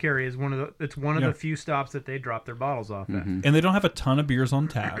Apothecary is one of Yeah. the few stops that they drop their bottles off at. and they don't have a ton of beers on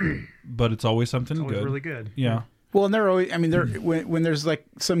tap, but it's always something Always good. really good. Yeah. well, and they're always. I mean, they're when there's like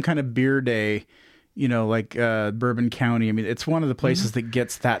some kind of beer day, like Bourbon County. I mean, it's one of the places that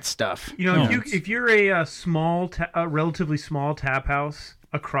gets that stuff. If you're a relatively small tap house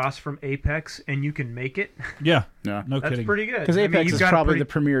across from Apex and you can make it, Yeah. Yeah. No that's kidding. pretty good. Because I mean, Apex you've is got a probably pretty- the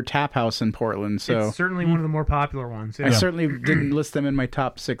premier tap house in Portland, so It's certainly one of the more popular ones. I Yeah. certainly didn't list them in my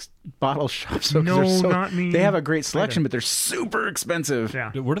top 6 bottle shops. So, 'cause No, they're so, not me They have a great selection, but they're super expensive.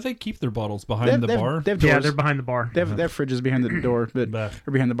 Yeah. Where do they keep their bottles? They Behind have, the they have- bar? they have Yeah, doors. they're behind the bar. They have fridges behind the door, but Bah.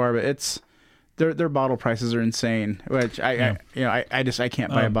 or behind the bar. But it's their bottle prices are insane. Which I can't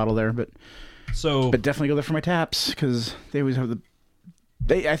buy a bottle there, but definitely go there for my taps because they always have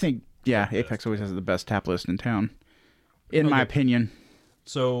I think Apex always has the best tap list in town, in my opinion.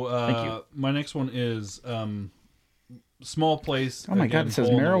 So my next one is small place. Oh my God, it says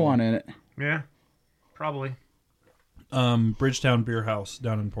hole in the wall. marijuana in it. Yeah, probably. Bridgetown Beer House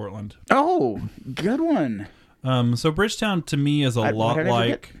down in Portland. Oh, good one. So Bridgetown to me is a What lot did I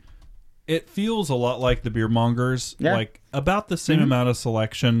like. forget? It feels a lot like the Beer Mongers. Yeah. Like about the same amount of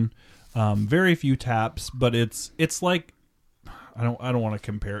selection. Very few taps, but it's like I don't want to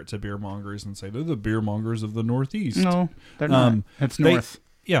compare it to Beer Mongers and say they're the Beer Mongers of the Northeast. No, they're not. It's north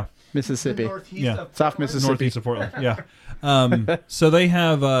Yeah. Mississippi. Yeah. South Mississippi. Northeast of Portland. Yeah. So they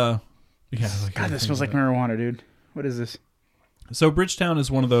have God, this smells like marijuana, dude. What is this? So Bridgetown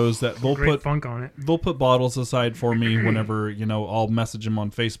is one of those that they'll Great put funk on it. they'll put bottles aside for me whenever I'll message them on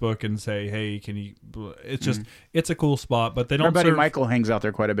Facebook and say, hey, can you? It's just it's a cool spot, but they don't. Our buddy serve- Michael hangs out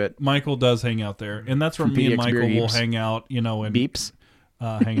there quite a bit. Michael does hang out there, and that's where From me and PDX Beer Michael will Geeks. hang out. And Beeps.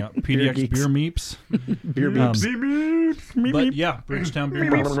 hang out. PDX Geeks. Beer Meeps. Beer beeps. But yeah, Bridgetown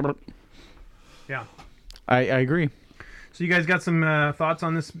Beer Meeps. Yeah. I agree. So you guys got some thoughts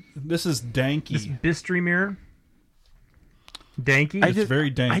on this This is danky. Bistry mirror? Danky? It's very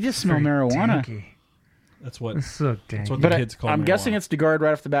dank. I just smell marijuana. Danky. That's what. It's so danky. That's what the But kids call I'm marijuana. guessing it's DeGard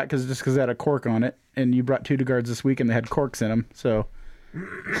right off the bat because it had a cork on it, and you brought 2 DeGards this week, and they had corks in them. So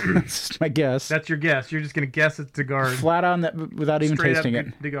that's just my guess. That's your guess. You're just going to guess it's DeGard. Flat on that without even Straight up tasting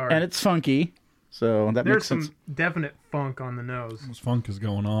it, DeGard. and it's funky. So that There's makes some sense. definite funk on the nose. This funk is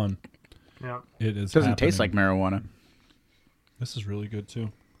going on. Yeah. It is. Doesn't taste like happening. marijuana. This is really good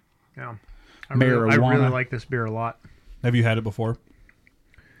too. Yeah. I really Marijuana. like this beer a lot. Have you had it before?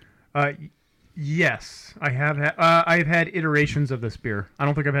 Yes, I have. I've had iterations of this beer. I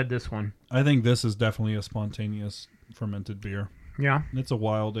don't think I've had this one. I think this is definitely a spontaneous fermented beer. Yeah. It's a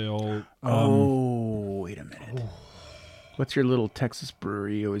wild ale. Wait a minute. What's your little Texas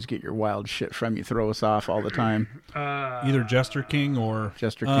brewery you always get your wild shit from? You throw us off all the time. Either Jester King or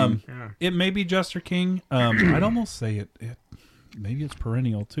Jester King. Yeah. It may be Jester King. I'd almost say it. Maybe it's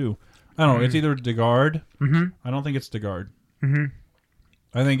perennial too. I don't know. It's either DeGard. Mm-hmm. I don't think it's DeGard. Mm-hmm.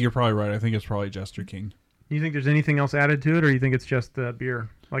 I think you're probably right. I think it's probably Jester King. Do you think there's anything else added to it, or you think it's just the beer,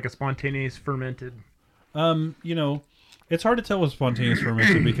 like a spontaneous fermented? It's hard to tell with spontaneous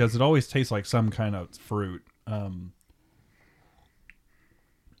fermented because it always tastes like some kind of fruit. To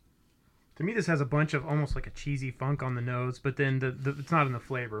me, this has a bunch of almost like a cheesy funk on the nose, but then it's not in the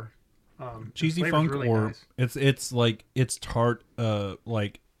flavor. The Cheesy flavor's funk, really or nice. it's like it's tart,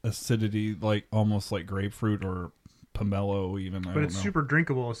 like acidity, like almost like grapefruit or pomelo. Even I But don't it's know. super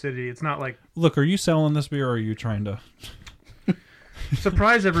drinkable acidity. It's not like Look, are you selling this beer, or are you trying to?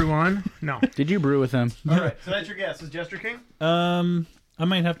 surprise everyone. No. Did you brew with them? All right, so that's your guess. Is Jester King? I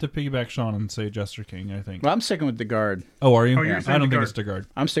might have to piggyback Sean and say Jester King. I think. Well, I'm sticking with DeGard. Oh, are you? Oh, you're saying I don't think DeGard. it's DeGard.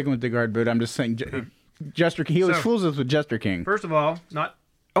 I'm sticking with DeGard, but I'm just saying Jester King. He always So- fools us with Jester King. First of all, not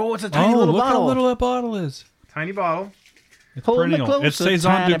Oh, it's a tiny Oh, little look bottle. how little that bottle is. tiny bottle. It's Hold me perennial. close, It's a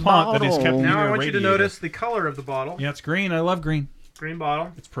Saison tiny DuPont that is kept bottle. near Now I a want you to radiator. notice the color of the bottle. Yeah, it's green. I love green. Green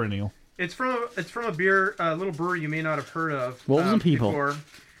bottle. It's perennial. It's from a beer, a little brewery you may not have heard of. Wolves and People. Before.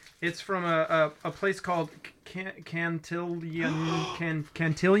 It's from a place called Cantillon. Yeah,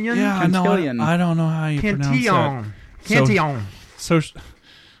 I know. Cantillon. I don't know how you pronounce Cantillon. that. Cantillon. So This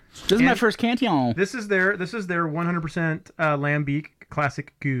is my And- first Cantillon. This is their 100% Lambic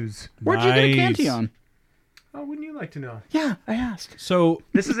Classic Goose. Where'd you get a nice. Cantillon? Oh, wouldn't you like to know? Yeah, I asked. So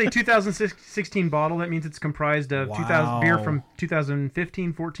This is a 2016 bottle. That means it's comprised of 2000 beer from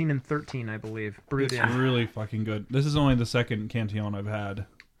 2015, 14, and 13, I believe. Brewed it's in. really fucking good. This is only the second Cantillon I've had.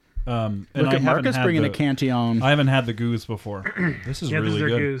 And Look I at haven't Marcus had bringing the, a Cantillon. I haven't had the goose before. This is Yeah, this really is their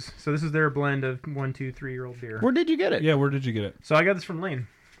good. goose. So this is their blend of 1, 2, 3-year-old beer. Where did you get it? Yeah, where did you get it? So I got this from Lane.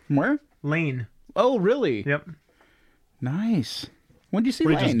 Where? Lane. Oh, really? Yep. Nice. When did you see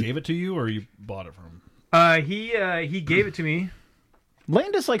Where he Lane? just gave it to you, or you bought it from him? He gave it to me.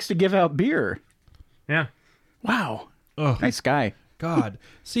 Lane just likes to give out beer. Yeah. Wow. Oh, Nice guy. God.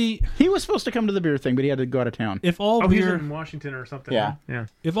 See, He was supposed to come to the beer thing, but he had to go out of town. if all Oh, he's beer, in Washington or something. Yeah. Yeah.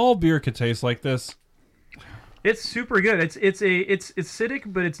 if all beer could taste like this, It's super good. It's acidic,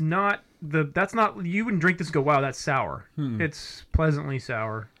 but it's not that's not, you wouldn't drink this and go, wow, that's sour. It's pleasantly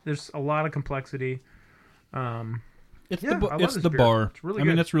sour. There's a lot of complexity. it's Yeah, I love it's this the beer. bar. It's really I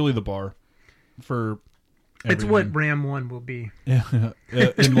mean, good. it's really the bar for. It's what everything. Ram 1 will be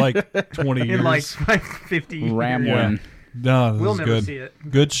in like 20 years. in like 50 years. Ram Yeah. one. No, this We'll is never good. see it.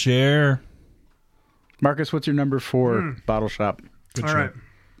 Good share. Marcus, what's your number 4 bottle shop? Good All share. right.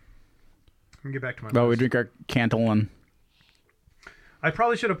 Let me get back to my Oh, we list. drink our Cantillon. I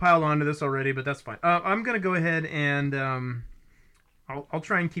probably should have piled onto this already, but that's fine. I'm going to go ahead and I'll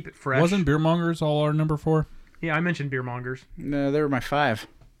try and keep it fresh. Wasn't Beer Mongers all our number 4? Yeah, I mentioned beer mongers. No, they were my 5.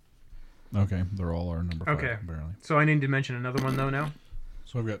 Okay, they're all our number 5. Okay. Apparently. So I need to mention another one, though, now.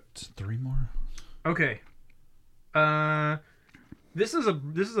 So I've got 3 more. Okay. This is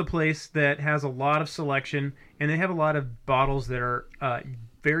a place that has a lot of selection, and they have a lot of bottles that are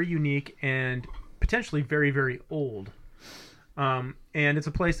very unique and potentially very, very old. And it's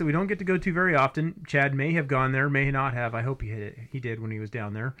a place that we don't get to go to very often. Chad may have gone there, may not have. I hope he did when he was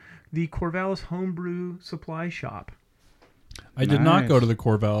down there. The Corvallis Homebrew Supply Shop. I did not Nice. go to the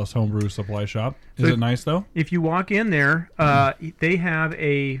Corvallis Homebrew Supply Shop. Is So- it nice though? If you walk in there, they have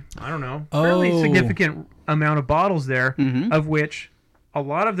fairly Oh. significant amount of bottles there, of which a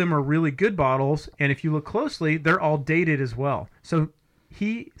lot of them are really good bottles. And if you look closely, they're all dated as well. So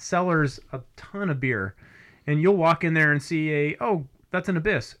he cellars a ton of beer. And you'll walk in there and see that's an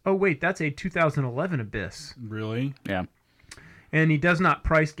Abyss. Oh, wait, that's a 2011 Abyss. Really? Yeah. And he does not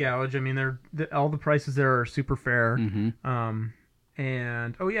price gouge. I mean, all the prices there are super fair.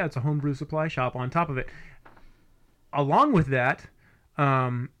 And it's a homebrew supply shop on top of it. Along with that,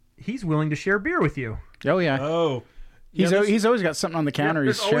 he's willing to share beer with you. Oh, yeah. Oh. He's always got something on the counter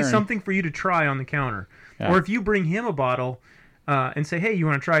There's he's always sharing. something for you to try on the counter. Yeah. Or if you bring him a bottle and say, "Hey, you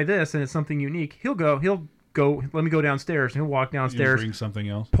want to try this?" and it's something unique, he'll go. Let me go downstairs. And he'll walk You downstairs, bring something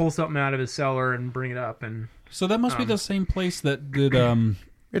else. pull something out of his cellar, and bring it up. And So that must be the same place that did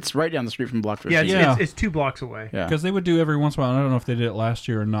It's right down the street from Block 15. yeah, Yeah. it's 2 blocks away. Yeah. because they would do every once in a while. I don't know if they did it last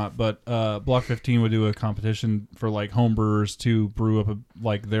year or not, but Block 15 would do a competition for like homebrewers to brew up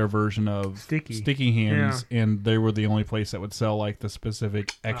like their version of Sticky. hands, and they were the only place that would sell like the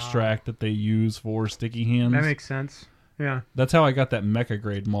specific extract that they use for sticky hands. That makes sense. Yeah. That's how I got that Mecha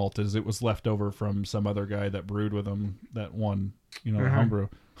grade malt. Is it was left over from some other guy that brewed with them that won, the homebrew.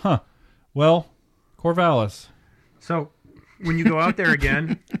 Huh. Well, Corvallis. So when you go out there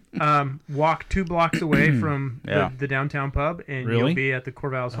again, walk 2 blocks away from Yeah. the downtown pub, and Really? you'll be at the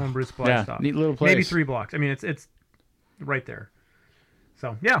Corvallis Homebrew Supply Yeah, Shop. neat little place. Maybe 3 blocks. I mean, it's right there.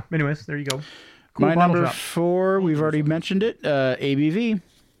 So yeah. Anyways, there you go. Cool My bottle number shop. 4, we've already mentioned it, ABV.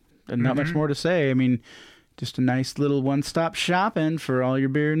 And not much more to say. I mean, just a nice little one-stop shopping for all your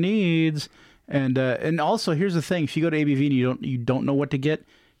beer needs. And also, here's the thing. If you go to ABV and you don't know what to get,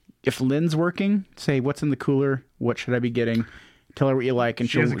 if Lynn's working, say, what's in the cooler? What should I be getting? Tell her what you like, and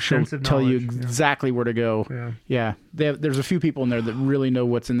She has she'll extensive tell you knowledge, yeah. exactly where to go. Yeah. There's a few people in there that really know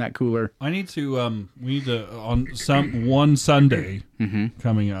what's in that cooler. I need to. We need to on one Sunday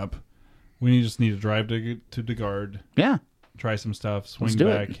coming up. We just need to drive to DeGard, Yeah. try some stuff, swing do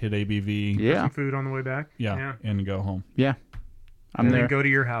back, it. hit ABV, Yeah. Some food on the way back. yeah, and go home. Yeah. I'm And there. then go to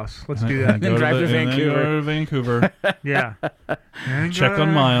your house. Let's do that. Then drive to and then Vancouver. go to Vancouver. Yeah. And Check go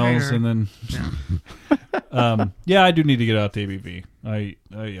on miles, there. and then. I do need to get out to ABV.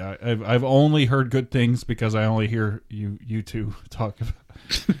 I've only heard good things because I only hear you two talk about.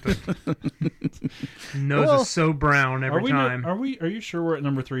 Nose Well, is so brown every time. Are you sure we're at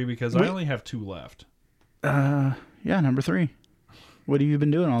number 3? Because I only have 2 left. Yeah, number 3. What have you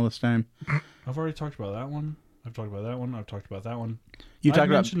been doing all this time? I've already talked about that one. I've talked about that one. I've talked about that one. You I've talked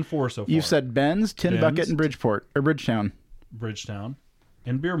about. mentioned 4 so far. You've said Ben's, Tin Ben's. Bucket, and Bridgetown. Bridgetown,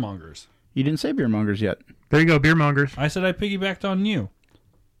 and Beer Mongers. You didn't say Beer Mongers yet. There you go, beer mongers. I said I piggybacked on you.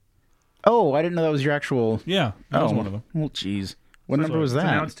 Oh, I didn't know that was your actual. Yeah, that was one of them. Well, jeez. What number was So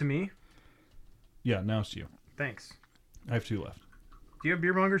now that? it's to me. Yeah, now it's you. Thanks. I have 2 left. Do you have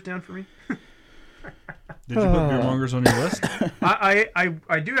beer mongers down for me? Did you put beer mongers on your list?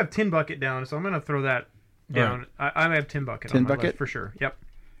 I do have Tin Bucket down, so I'm going to throw that down. Right. I have Tin Bucket Tin on my Bucket? list for sure. Yep.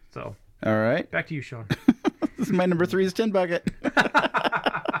 So, All right. back to you, Sean. This is my number 3 is Tin Bucket.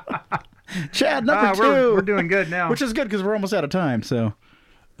 Chad, number 2. We're doing good now. Which is good because we're almost out of time. So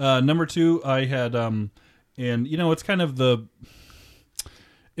Number 2, I had, and it's kind of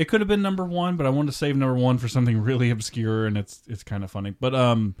it could have been number 1, but I wanted to save number 1 for something really obscure, and it's kind of funny. But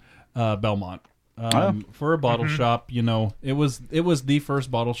Belmont. For a bottle shop, it was the first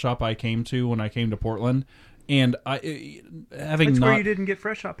bottle shop I came to when I came to Portland. And That's where you didn't get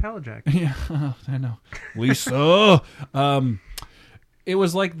Fresh Hop Pallet Jack. Yeah, I know. Lisa. It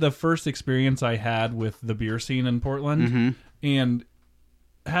was like the first experience I had with the beer scene in Portland. And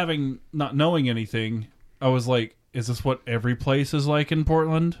not knowing anything, I was like, is this what every place is like in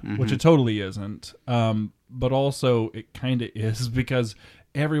Portland? Which it totally isn't. But also it kind of is, because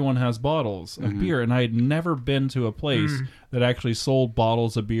everyone has bottles of beer, and I had never been to a place that actually sold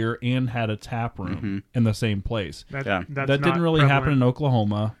bottles of beer and had a tap room in the same place. That's That didn't really happen in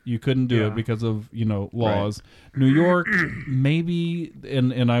Oklahoma. You couldn't do it because of laws. Right. New York, maybe,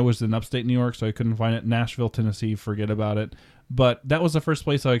 and I was in upstate New York, so I couldn't find it. Nashville, Tennessee, forget about it. But that was the first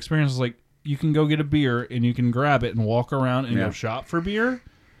place I experienced. Like, you can go get a beer and you can grab it and walk around and go shop for beer.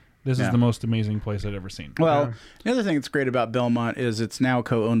 This is the most amazing place I'd ever seen. Well, the other thing that's great about Belmont is it's now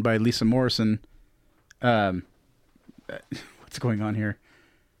co-owned by Lisa Morrison. What's going on here?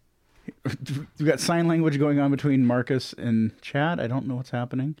 We've got sign language going on between Marcus and Chad. I don't know what's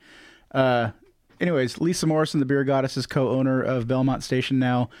happening. Anyways, Lisa Morrison, the beer goddess, is co-owner of Belmont Station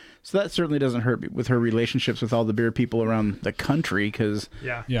now. So that certainly doesn't hurt with her relationships with all the beer people around the country, because,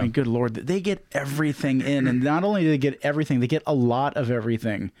 I mean, good Lord, they get everything in. And not only do they get everything, they get a lot of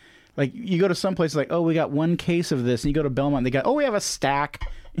everything. Like, you go to some places like, oh, we got 1 case of this. And you go to Belmont, and they got, we have a stack.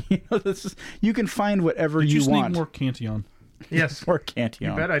 You can find whatever you want. You need more Cantillon. Yes. More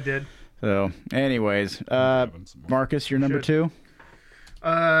Cantillon. You bet I did. So, anyways, Marcus, you're number 2?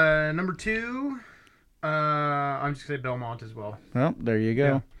 Number 2, I'm just going to say Belmont as well. Well, there you go.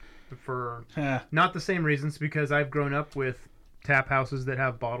 Yeah. For not the same reasons, because I've grown up with tap houses that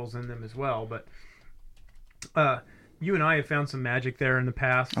have bottles in them as well. But you and I have found some magic there in the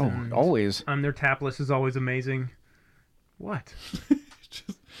past. Oh, always. Their tap list is always amazing. What?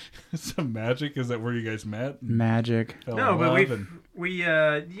 Some magic? Is that where you guys met? Magic. No, but we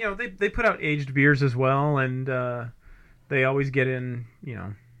they put out aged beers as well, and they always get in,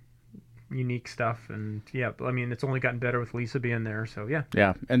 unique stuff, and I mean, it's only gotten better with Lisa being there, so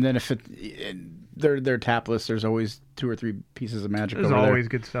yeah, and then if their tap list, there's always 2 or 3 pieces of magic. There's always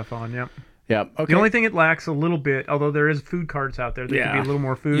good stuff on. Yeah. Okay. The only thing it lacks a little bit, although there is food carts out there, there could be a little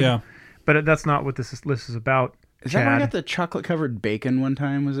more food. Yeah. But that's not what this list is about. Is that where I got the chocolate covered bacon one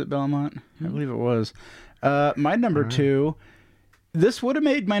time? Was it Belmont? I believe it was. My number 2. This would have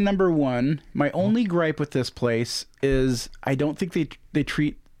made my number 1. My only gripe with this place is I don't think they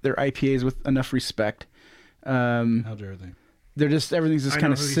treat their IPAs with enough respect. How dare they? They're just everything's just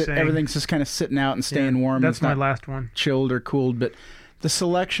kind of sitting out and staying warm. That's my last one. Chilled or cooled, but the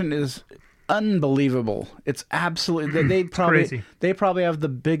selection is unbelievable. It's absolutely they probably have the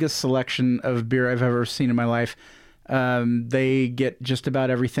biggest selection of beer I've ever seen in my life. They get just about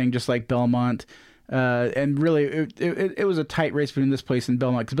everything, just like Belmont. And really, it was a tight race between this place and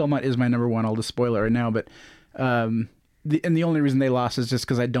Belmont, because Belmont is my number 1. I'll just spoil it right now, but the only reason they lost is just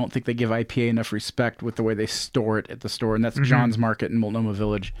because I don't think they give IPA enough respect with the way they store it at the store, and that's John's Market in Multnomah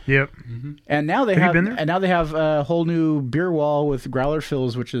Village. Yep. And now they have a whole new beer wall with growler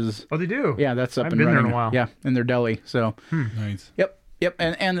fills, which is they do. Yeah, that's up I've and been running. There in a while. Yeah, in their deli. So nice. Yep,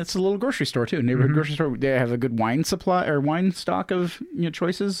 and it's a little grocery store too, neighborhood grocery store. They have a good wine supply or wine stock of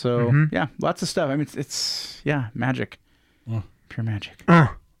choices. So yeah, lots of stuff. I mean, it's magic, pure magic.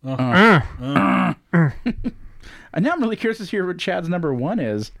 And now I'm really curious to hear what Chad's number 1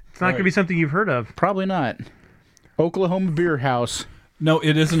 is. It's not going to be something you've heard of. Probably not. Oklahoma Beer House. No,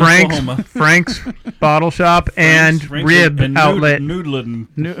 it isn't Oklahoma. Frank's Bottle Shop and Rib Outlet.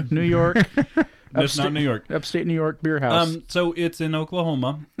 New York. That's not New York. Upstate New York Beer House. So it's in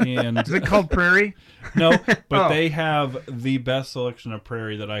Oklahoma. And is it called Prairie? No, but they have the best selection of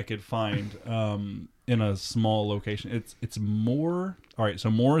Prairie that I could find in a small location. It's Moore. All right, so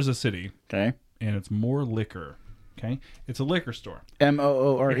Moore is a city. Okay. And it's Moore Liquor. Okay, it's a liquor store.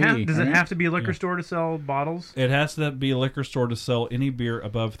 Moore. Does it have to be a liquor store to sell bottles? It has to be a liquor store to sell any beer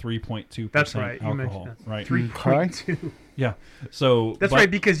above 3.2% That's right. alcohol. Right. 3.2. Yeah. So that's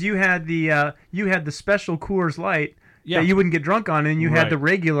right, because you had the special Coors Light that you wouldn't get drunk on, and you had the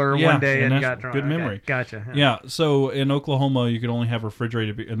regular one day and got drunk. Good memory. Gotcha. Yeah. So in Oklahoma, you could only have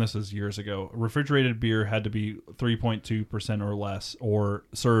refrigerated beer, and this is years ago. Refrigerated beer had to be 3.2% or less, or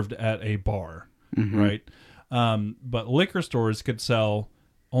served at a bar, right? But liquor stores could sell.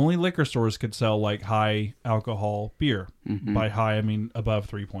 Only liquor stores could sell like high alcohol beer. By high, I mean above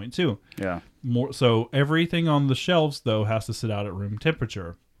 3.2. Yeah. So everything on the shelves though has to sit out at room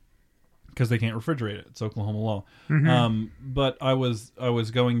temperature because they can't refrigerate it. It's Oklahoma law. But I was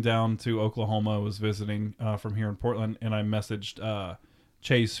going down to Oklahoma. I was visiting from here in Portland, and I messaged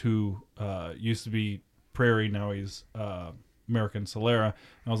Chase, who used to be Prairie. Now he's American Solera.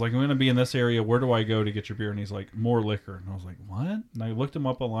 And I was like, I'm going to be in this area. Where do I go to get your beer? And he's like, more liquor. And I was like, what? And I looked him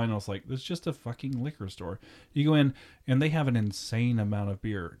up online. And I was like, this is just a fucking liquor store. You go in, and they have an insane amount of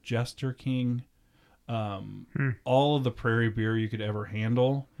beer. Jester King, all of the Prairie beer you could ever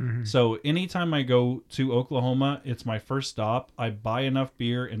handle. So anytime I go to Oklahoma, it's my first stop. I buy enough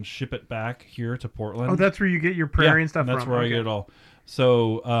beer and ship it back here to Portland. Oh, that's where you get your Prairie and stuff that's from. where I get it all.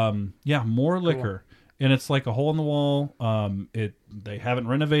 So, more liquor. And it's like a hole in the wall. They haven't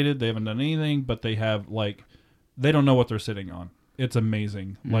renovated. They haven't done anything, but they have they don't know what they're sitting on. It's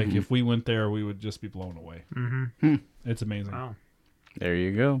amazing. Like if we went there, we would just be blown away. It's amazing. Wow. There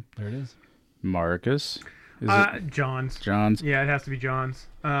you go. There it is. Marcus. John's. John's. Yeah, it has to be John's.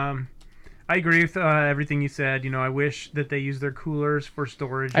 I agree with everything you said. I wish that they use their coolers for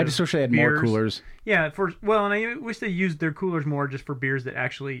storage. I just wish they had more coolers. Yeah, and I wish they used their coolers more just for beers that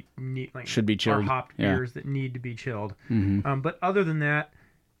actually should be chilled. Are hopped beers that need to be chilled. But other than that,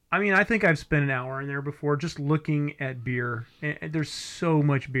 I think I've spent an hour in there before just looking at beer. And there's so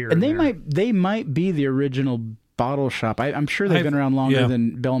much beer. And they might be the original bottle shop. I'm sure they've been around longer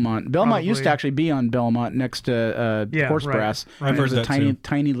than Belmont. Belmont used to actually be on Belmont next to Horse Brass. I've heard that too.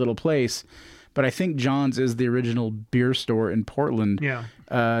 Tiny little place. But I think John's is the original beer store in Portland. Yeah.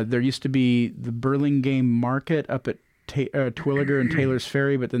 There used to be the Burlingame Market up at Twilliger and Taylor's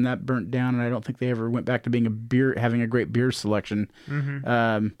Ferry, but then that burnt down, and I don't think they ever went back to being having a great beer selection.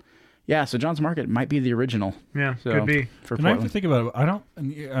 So John's Market might be the original. Yeah, could be. And For Portland. I have to think about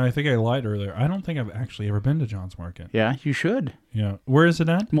it. I think I lied earlier. I don't think I've actually ever been to John's Market. Yeah, you should. Yeah. Where is it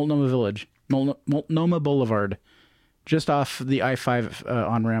at? Multnomah Village. Multnomah Boulevard. Just off the I-5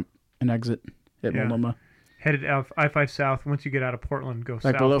 on-ramp and exit at Multnomah. Headed out I-5 south. Once you get out of Portland, go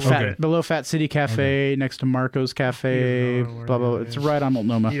south. Below Fat City Cafe, next to Marco's Cafe, blah, blah. It's right on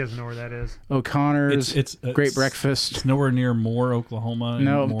Multnomah. He doesn't know where that is. O'Connor's, great breakfast. It's nowhere near Moore, Oklahoma, and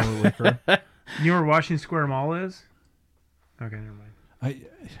No. more liquor. You know where Washington Square Mall is? Okay, never mind.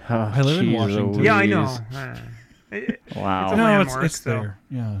 I live in Washington. Louise. Yeah, I know. Wow. It's a No, landmark, it's there.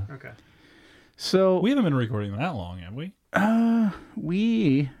 Yeah. Okay. So We haven't been recording that long, have we?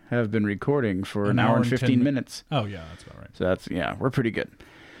 we have been recording for an hour and 15 minutes. Oh, yeah, that's about right. So we're pretty good.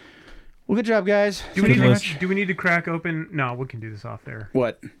 Well, good job, guys. Do we need to crack open? No, we can do this off there.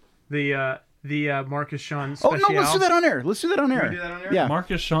 What? The Marcus Sean Special. Oh, no, let's do that on air. Let's do that on air. do that on air? Yeah.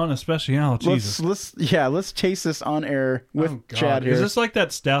 Marcus Sean Especial. Jesus. Let's chase this on air with Chad here. Is this like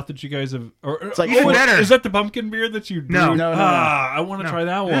that stout that you guys have? It's like even better. Is that the pumpkin beer that you No. brewed? No. I want to try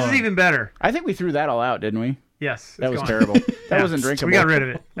that one. This is even better. I think we threw that all out, didn't we? Yes. That was gone. terrible. That wasn't drinkable. We got rid of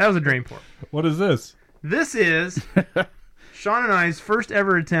it. That was a drain pour. What is this? This is Sean and I's first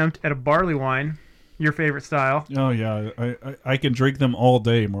ever attempt at a barley wine, your favorite style. Oh, yeah. I can drink them all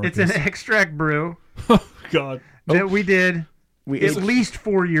day, Marcus. It's an extract brew Oh, God. that we did at least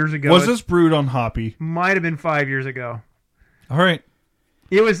 4 years ago. Was this brewed on hoppy? Might have been 5 years ago. All right.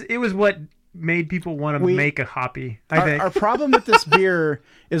 It was what made people want to make a hoppy, I think. Our problem with this beer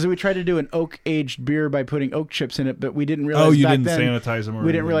is that we tried to do an oak-aged beer by putting oak chips in it, but we didn't realize you back didn't then, sanitize them. Or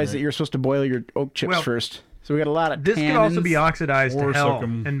we didn't realize right? that you're supposed to boil your oak chips first. So we got a lot of This could also be oxidized to Or hell soak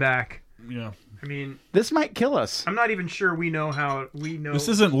 'em. and back. Yeah. I mean, This might kill us. I'm not even sure we know. This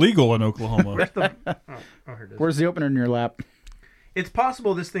isn't legal in Oklahoma. here it is. Where's the opener in your lap? It's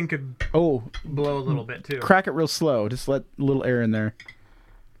possible this thing could Oh, blow a little bit too. crack it real slow. Just let a little air in there.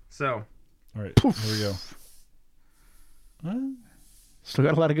 So, All right. Here we go. Still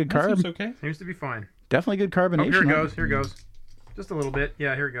got a lot of good That carb. seems okay. seems to be fine. Definitely good Oh, carbonation. here it goes. Here it goes. Just a little bit.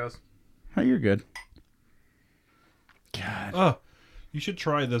 Yeah, here it goes. Oh, you're good. Oh, you should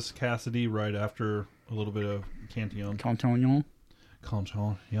try this Cassidy right after a little bit of Cantillon. Cantillon.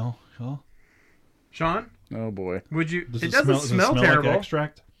 Cantillon. Yeah. Sean, Oh boy. would you? Does It doesn't smell terrible. like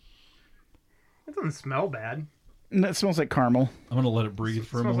extract? It doesn't smell bad. That smells like caramel. I'm gonna let it breathe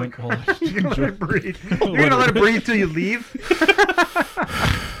for a Smells moment. like while I You're gonna let enjoy- it breathe. You're gonna let it breathe till you leave.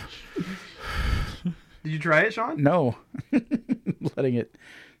 Did you try it, Sean? No. Letting it.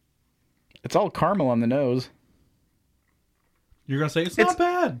 It's all caramel on the nose. You're gonna say it's not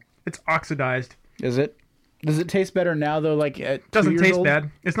bad. It's oxidized. Is it? Does it taste better now though? Like at 2 Doesn't years taste old? bad.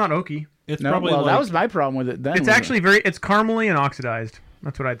 It's not oaky. It's No, probably well, like, that was my problem with it then. It's actually it's caramely and oxidized.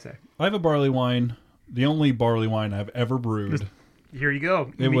 That's what I'd say. I have a barley wine, the only barley wine I've ever brewed. Here you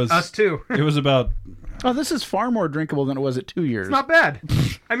go. It was us too. It was about Oh, this is far more drinkable than it was at 2 years. It's not bad.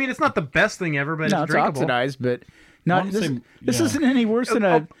 I mean, it's not the best thing ever, but no, it's it's drinkable. oxidized, but I not. wanna This, say- this yeah. isn't any worse than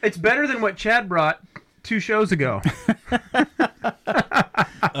a. It's better than what Chad brought 2 shows ago.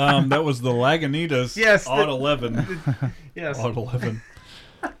 that was the Lagunitas. Yes, Odd 11. Yes. Odd 11.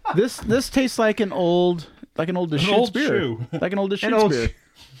 This tastes like an old Deschutes old beer, shoe. like an old Deschutes old beer. sh-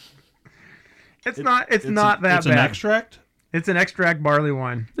 It's not that it's bad. an extract. It's an extract barley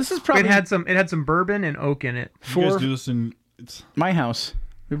wine. This is probably It had some bourbon and oak in it. You guys for do this in it's my house.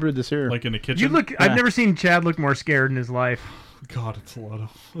 We brewed this here. like in a kitchen. You look. Yeah. I've never seen Chad look more scared in his life. God, it's a lot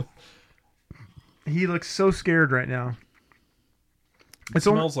of. He looks so scared right now. It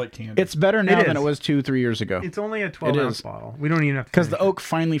smells like candy. it's better now It than is. it was 2-3 years ago It's only a It 12-ounce is. bottle. We don't even have to because the finish oak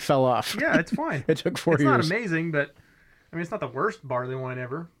finally fell off. it. Yeah, it's fine. It took 4 It's years. not amazing, but I mean, it's not the worst barley wine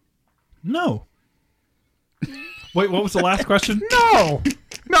ever. no. Wait, what was the last question? No,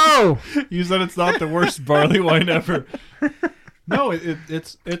 no. You said it's not the worst barley wine ever. No,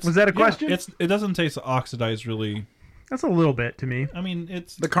 it's. Was that a yeah, question? it doesn't taste oxidized really. That's a little bit to me. I mean,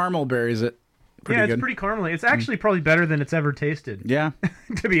 it's The caramel berries it. Pretty Yeah, good. it's pretty caramely. It's actually probably better than it's ever tasted. Yeah,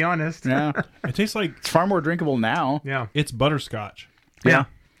 To be honest. yeah. it tastes like It's far more drinkable now. Yeah. it's butterscotch. Yeah.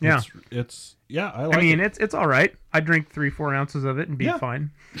 Yeah. It's yeah. I like I mean, it. it's all right. I'd drink 3-4 ounces of it and be Yeah.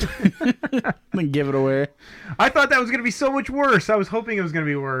 fine. Then give it away. I thought that was going to be so much worse. I was hoping it was going to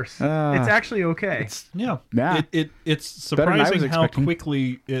be worse. Ah. It's actually okay. Yeah. Yeah. It's Better than I was surprising how expecting.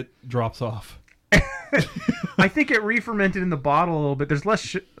 quickly it drops off. I think it re-fermented in the bottle a little bit. There's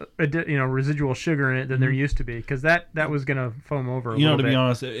less, residual sugar in it than there used to be because that was going to foam over a You know, little to bit. be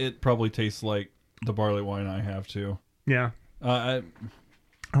honest, it probably tastes like the barley wine I have too. Yeah. I,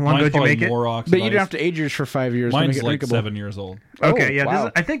 How long mine's ago did you probably make it? more But oxidized. you don't have to age yours for 5 years to Mine's make it like drinkable. 7 years old. Okay, Oh, yeah.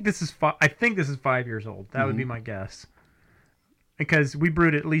 wow. I think this is 5 years old. That would be my guess. Because we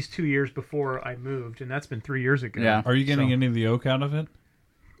brewed at least 2 years before I moved, and that's been 3 years ago. Yeah. Are you getting So- any of the oak out of it?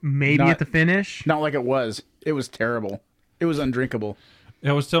 Maybe Not- at the finish. Not like it was. It was terrible. It was undrinkable.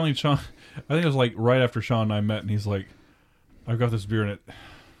 I was telling Sean, I think it was like right after Sean and I met, and he's like, I've got this beer in it.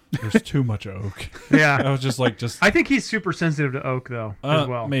 There's too much oak. I Yeah. was just like, I think he's super sensitive to oak, though, as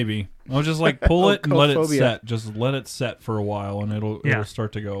well. maybe. I was just like, pull it and let it Oakophobia. set. Just let it set for a while, and it'll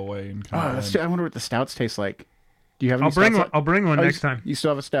start to go away. And Oh, come let's in. I wonder what the stouts taste like. Do you have any I'll bring stouts? one. I'll bring one Oh, next you, time. You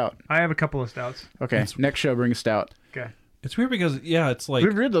still have a stout. I have a couple of stouts. Okay, next show bring a stout. Okay. It's weird because it's like, We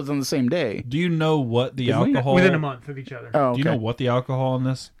brewed those on the same day. do you know what the Didn't we? alcohol? Within a month of each other. Oh, okay. Do you know what the alcohol in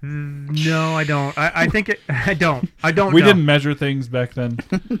this? No, I don't. I think it. I don't. I don't. We know. didn't measure things back then.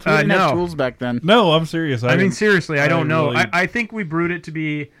 We didn't have no. tools back then. No, I'm serious. I mean, seriously, I don't know. really- I think we brewed it to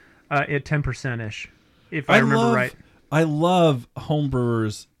be at 10% ish, if I remember right. I love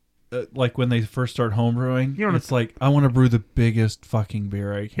homebrewers. Like when they first start homebrewing, You don't- it's like I want to brew the biggest fucking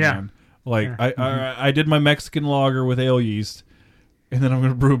beer I can. Yeah. Like Yeah. I did my Mexican lager with ale yeast, and then I'm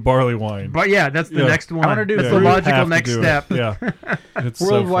going to brew barley wine. But yeah, that's the Yeah. next one. wanna do That's brew- the logical Have to next do it. step. Yeah, it's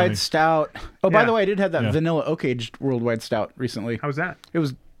Worldwide so funny. stout. Oh, by Yeah. the way, I did have that Yeah. vanilla oak aged worldwide stout recently. How's that? It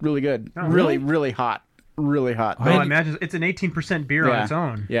was really good. Oh, really, really? really hot. Really hot. Well, I had- imagine it's an 18% beer on yeah. its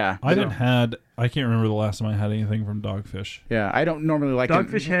own. Yeah. I haven't had. I can't remember the last time I had anything from Dogfish. Yeah, I don't normally like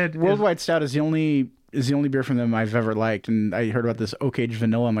Dogfish Head is- Worldwide Stout is the only beer from them I've ever liked, and I heard about this oak aged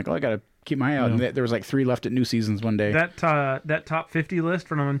vanilla. I'm like, oh, I gotta keep my eye out. Yeah. And there was like 3 left at New Seasons one day. That top 50 list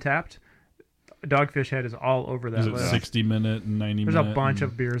from Untapped, Dogfish Head is all over that Is it list. 60-minute and 90 There's minute? a bunch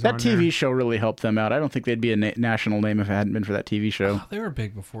of beers That on TV there. show really helped them out. I don't think they'd be a national name if it hadn't been for that TV show. They were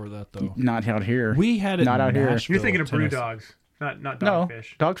big before that though. Not out here. We had it Not in out here. Nashville, You're thinking of Brew Tennessee. Dogs, not no,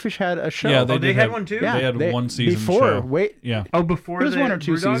 Dogfish. Dogfish had a show. Yeah, Oh, they did had have- one too? yeah, They had one season before. show. Wait, Yeah, Oh, before It was the 1 or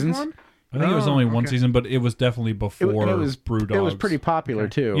 2 Brew Dogs seasons. one? I think it was only one okay. season, but it was definitely it, before and it was Brew Dogs. It was pretty popular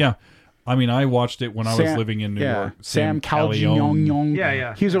too. Yeah, I mean, I watched it when I was Sam- living in New yeah. York. Sam Callion. Calgignong. Yeah,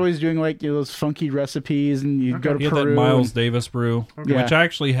 yeah. He was always doing like those funky recipes, and you'd go to He had Peru. that Miles and- Davis brew, Yeah. which I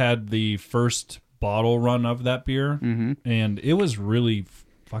actually had the first bottle run of that beer, and it was really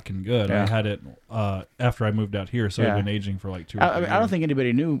fucking good. Yeah. I had it after I moved out here, so Yeah. it'd been aging for like 2 or 3 I years. don't think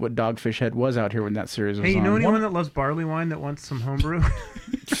anybody knew what Dogfish Head was out here when that series was Hey, you on. know anyone that loves barley wine that wants some homebrew?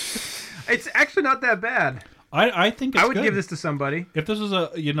 It's actually not that bad. I think it's I would good. give this to somebody. If this was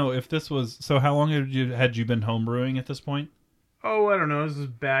if this was, so how long had you been homebrewing at this point? Oh, I don't know. This is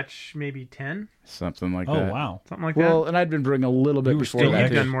batch maybe 10, Something like Oh that. wow. something like Well, that. and I'd been brewing a little bit You were before still that. you've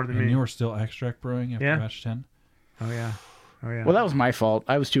too. done more than and me. you were still extract brewing after Yeah. batch 10? Oh yeah. Oh yeah. Well, that was my fault.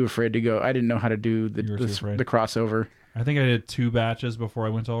 I was too afraid to go. I didn't know how to do the You were too afraid. the crossover. I think I did 2 batches before I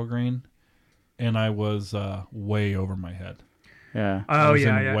went to all grain, and I was way over my head. Yeah. I Oh was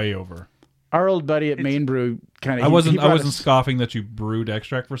yeah. way over. Our old buddy at Main Brew kind of. I wasn't scoffing that you brewed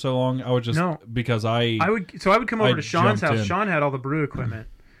extract for so long. I was just because I would come over to Sean's jumped house. in. Sean had all the brew equipment,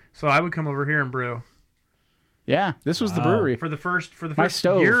 so I would come over here and brew Yeah, this was the brewery. for the first My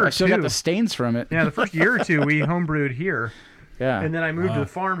stove. year or I still two. got the stains from it. Yeah, the first year or two we home brewed here, Yeah. and then I moved to the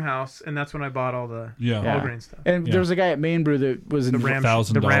farmhouse, and that's when I bought all the Yeah. all grain stuff. And there was a guy at Main Brew that was The Ram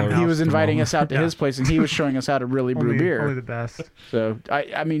 $1,000. he was House. inviting us out to his place, and he was showing us how to really brew beer. Only the best. So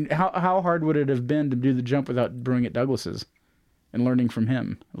I mean, how hard would it have been to do the jump without brewing at Douglas's and learning from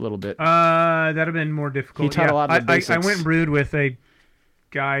him a little bit? That'd have been more difficult. He taught a lot of the I basics. went and brewed with a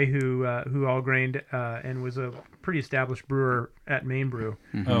guy who all grained and was a pretty established brewer at Main Brew.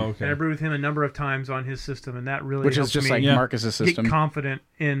 Oh, okay. And I brewed with him a number of times on his system, and that really Which is helped just me like Marcus's system. get confident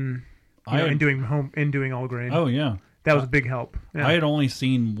in in doing all grain. Oh yeah. That was a big help. Yeah. I had only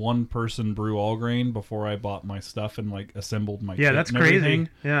seen one person brew all grain before I bought my stuff and like assembled my kit that's and crazy. everything.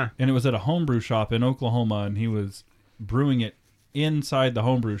 Yeah. And it was at a homebrew shop in Oklahoma, and he was brewing it inside the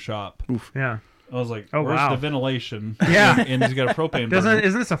homebrew shop. Yeah. I was like, Oh, where's wow. the ventilation? Yeah. And he's got a propane burner.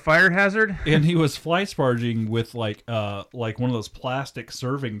 Isn't this a fire hazard? And he was fly sparging with like one of those plastic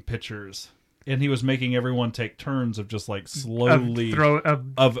serving pitchers. And he was making everyone take turns of just like slowly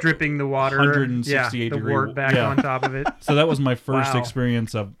of dripping the water, 168 the degree wort back on top of it. So that was my first Wow.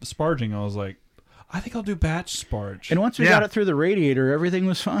 experience of sparging. I was like, I think I'll do batch sparge. And once we got it through the radiator, everything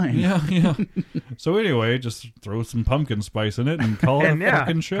was fine. Yeah. So anyway, just throw some pumpkin spice in it and call it a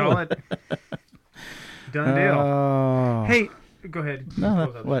fucking show. Call it done deal. Oh. Hey, go ahead. No,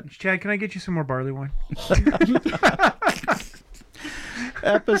 Close up. what? Chad, can I get you some more barley wine?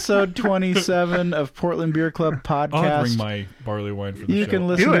 Episode 27 of Portland Beer Club podcast. I'll bring my barley wine for the You show. can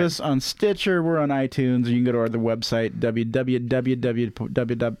listen Do to it. us on Stitcher. We're on iTunes. Or you can go to our website,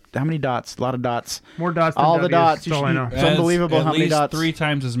 www. How many dots? A lot of dots. More dots than All the W's, dots. That's all I know. It's unbelievable At how many least dots. 3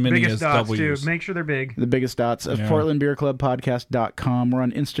 times as many Biggest as dots, W's. too. Make sure they're big. The biggest dots of Yeah. PortlandBeerClubPodcast.com. We're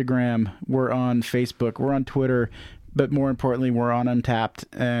on Instagram. We're on Facebook. We're on Twitter. But more importantly, we're on Untapped,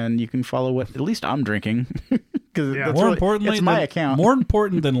 and you can follow what at least I'm drinking because it's my account. More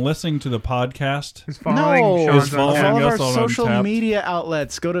important than listening to the podcast. It's following No, Sean's It's following all of our us on social Untapped. media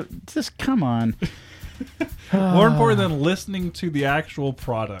outlets. Go to just come on. More important than listening to the actual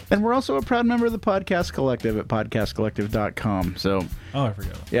product. And we're also a proud member of the Podcast Collective at podcastcollective.com. So, Oh, I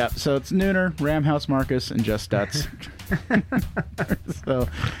forgot. yeah, so it's Nooner, Ramhouse Marcus, and Just Stutz. So,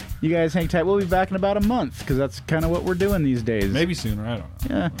 you guys hang tight. We'll be back in about a month because that's kind of what we're doing these days. Maybe sooner. I don't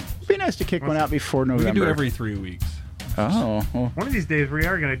know. Yeah. It'd be nice to kick one out before We November. can do every 3 weeks. Oh. Well, One of these days we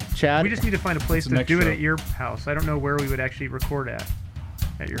are going to... Chad? We just need to find a place the to next do it show. at your house. I don't know where we would actually record at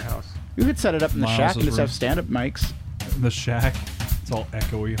your house. we could set it up in the Miles' shack and just room. have stand-up mics. The shack. It's all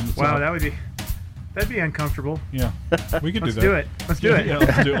echoey on the Wow, top. that'd be uncomfortable. Yeah. We could Let's do that. do it. Let's do it. Yeah,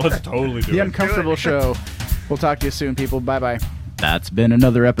 let's do it. Let's totally do The it. Uncomfortable Show. We'll talk to you soon, people. Bye-bye. That's been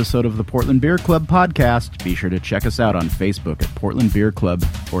another episode of the Portland Beer Club podcast. Be sure to check us out on Facebook at Portland Beer Club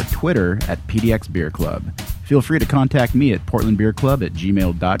or Twitter at PDX Beer Club. Feel free to contact me at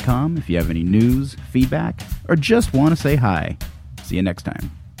portlandbeerclub@gmail.com if you have any news, feedback, or just want to say hi. See you next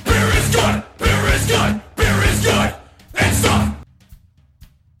time. Beer is good!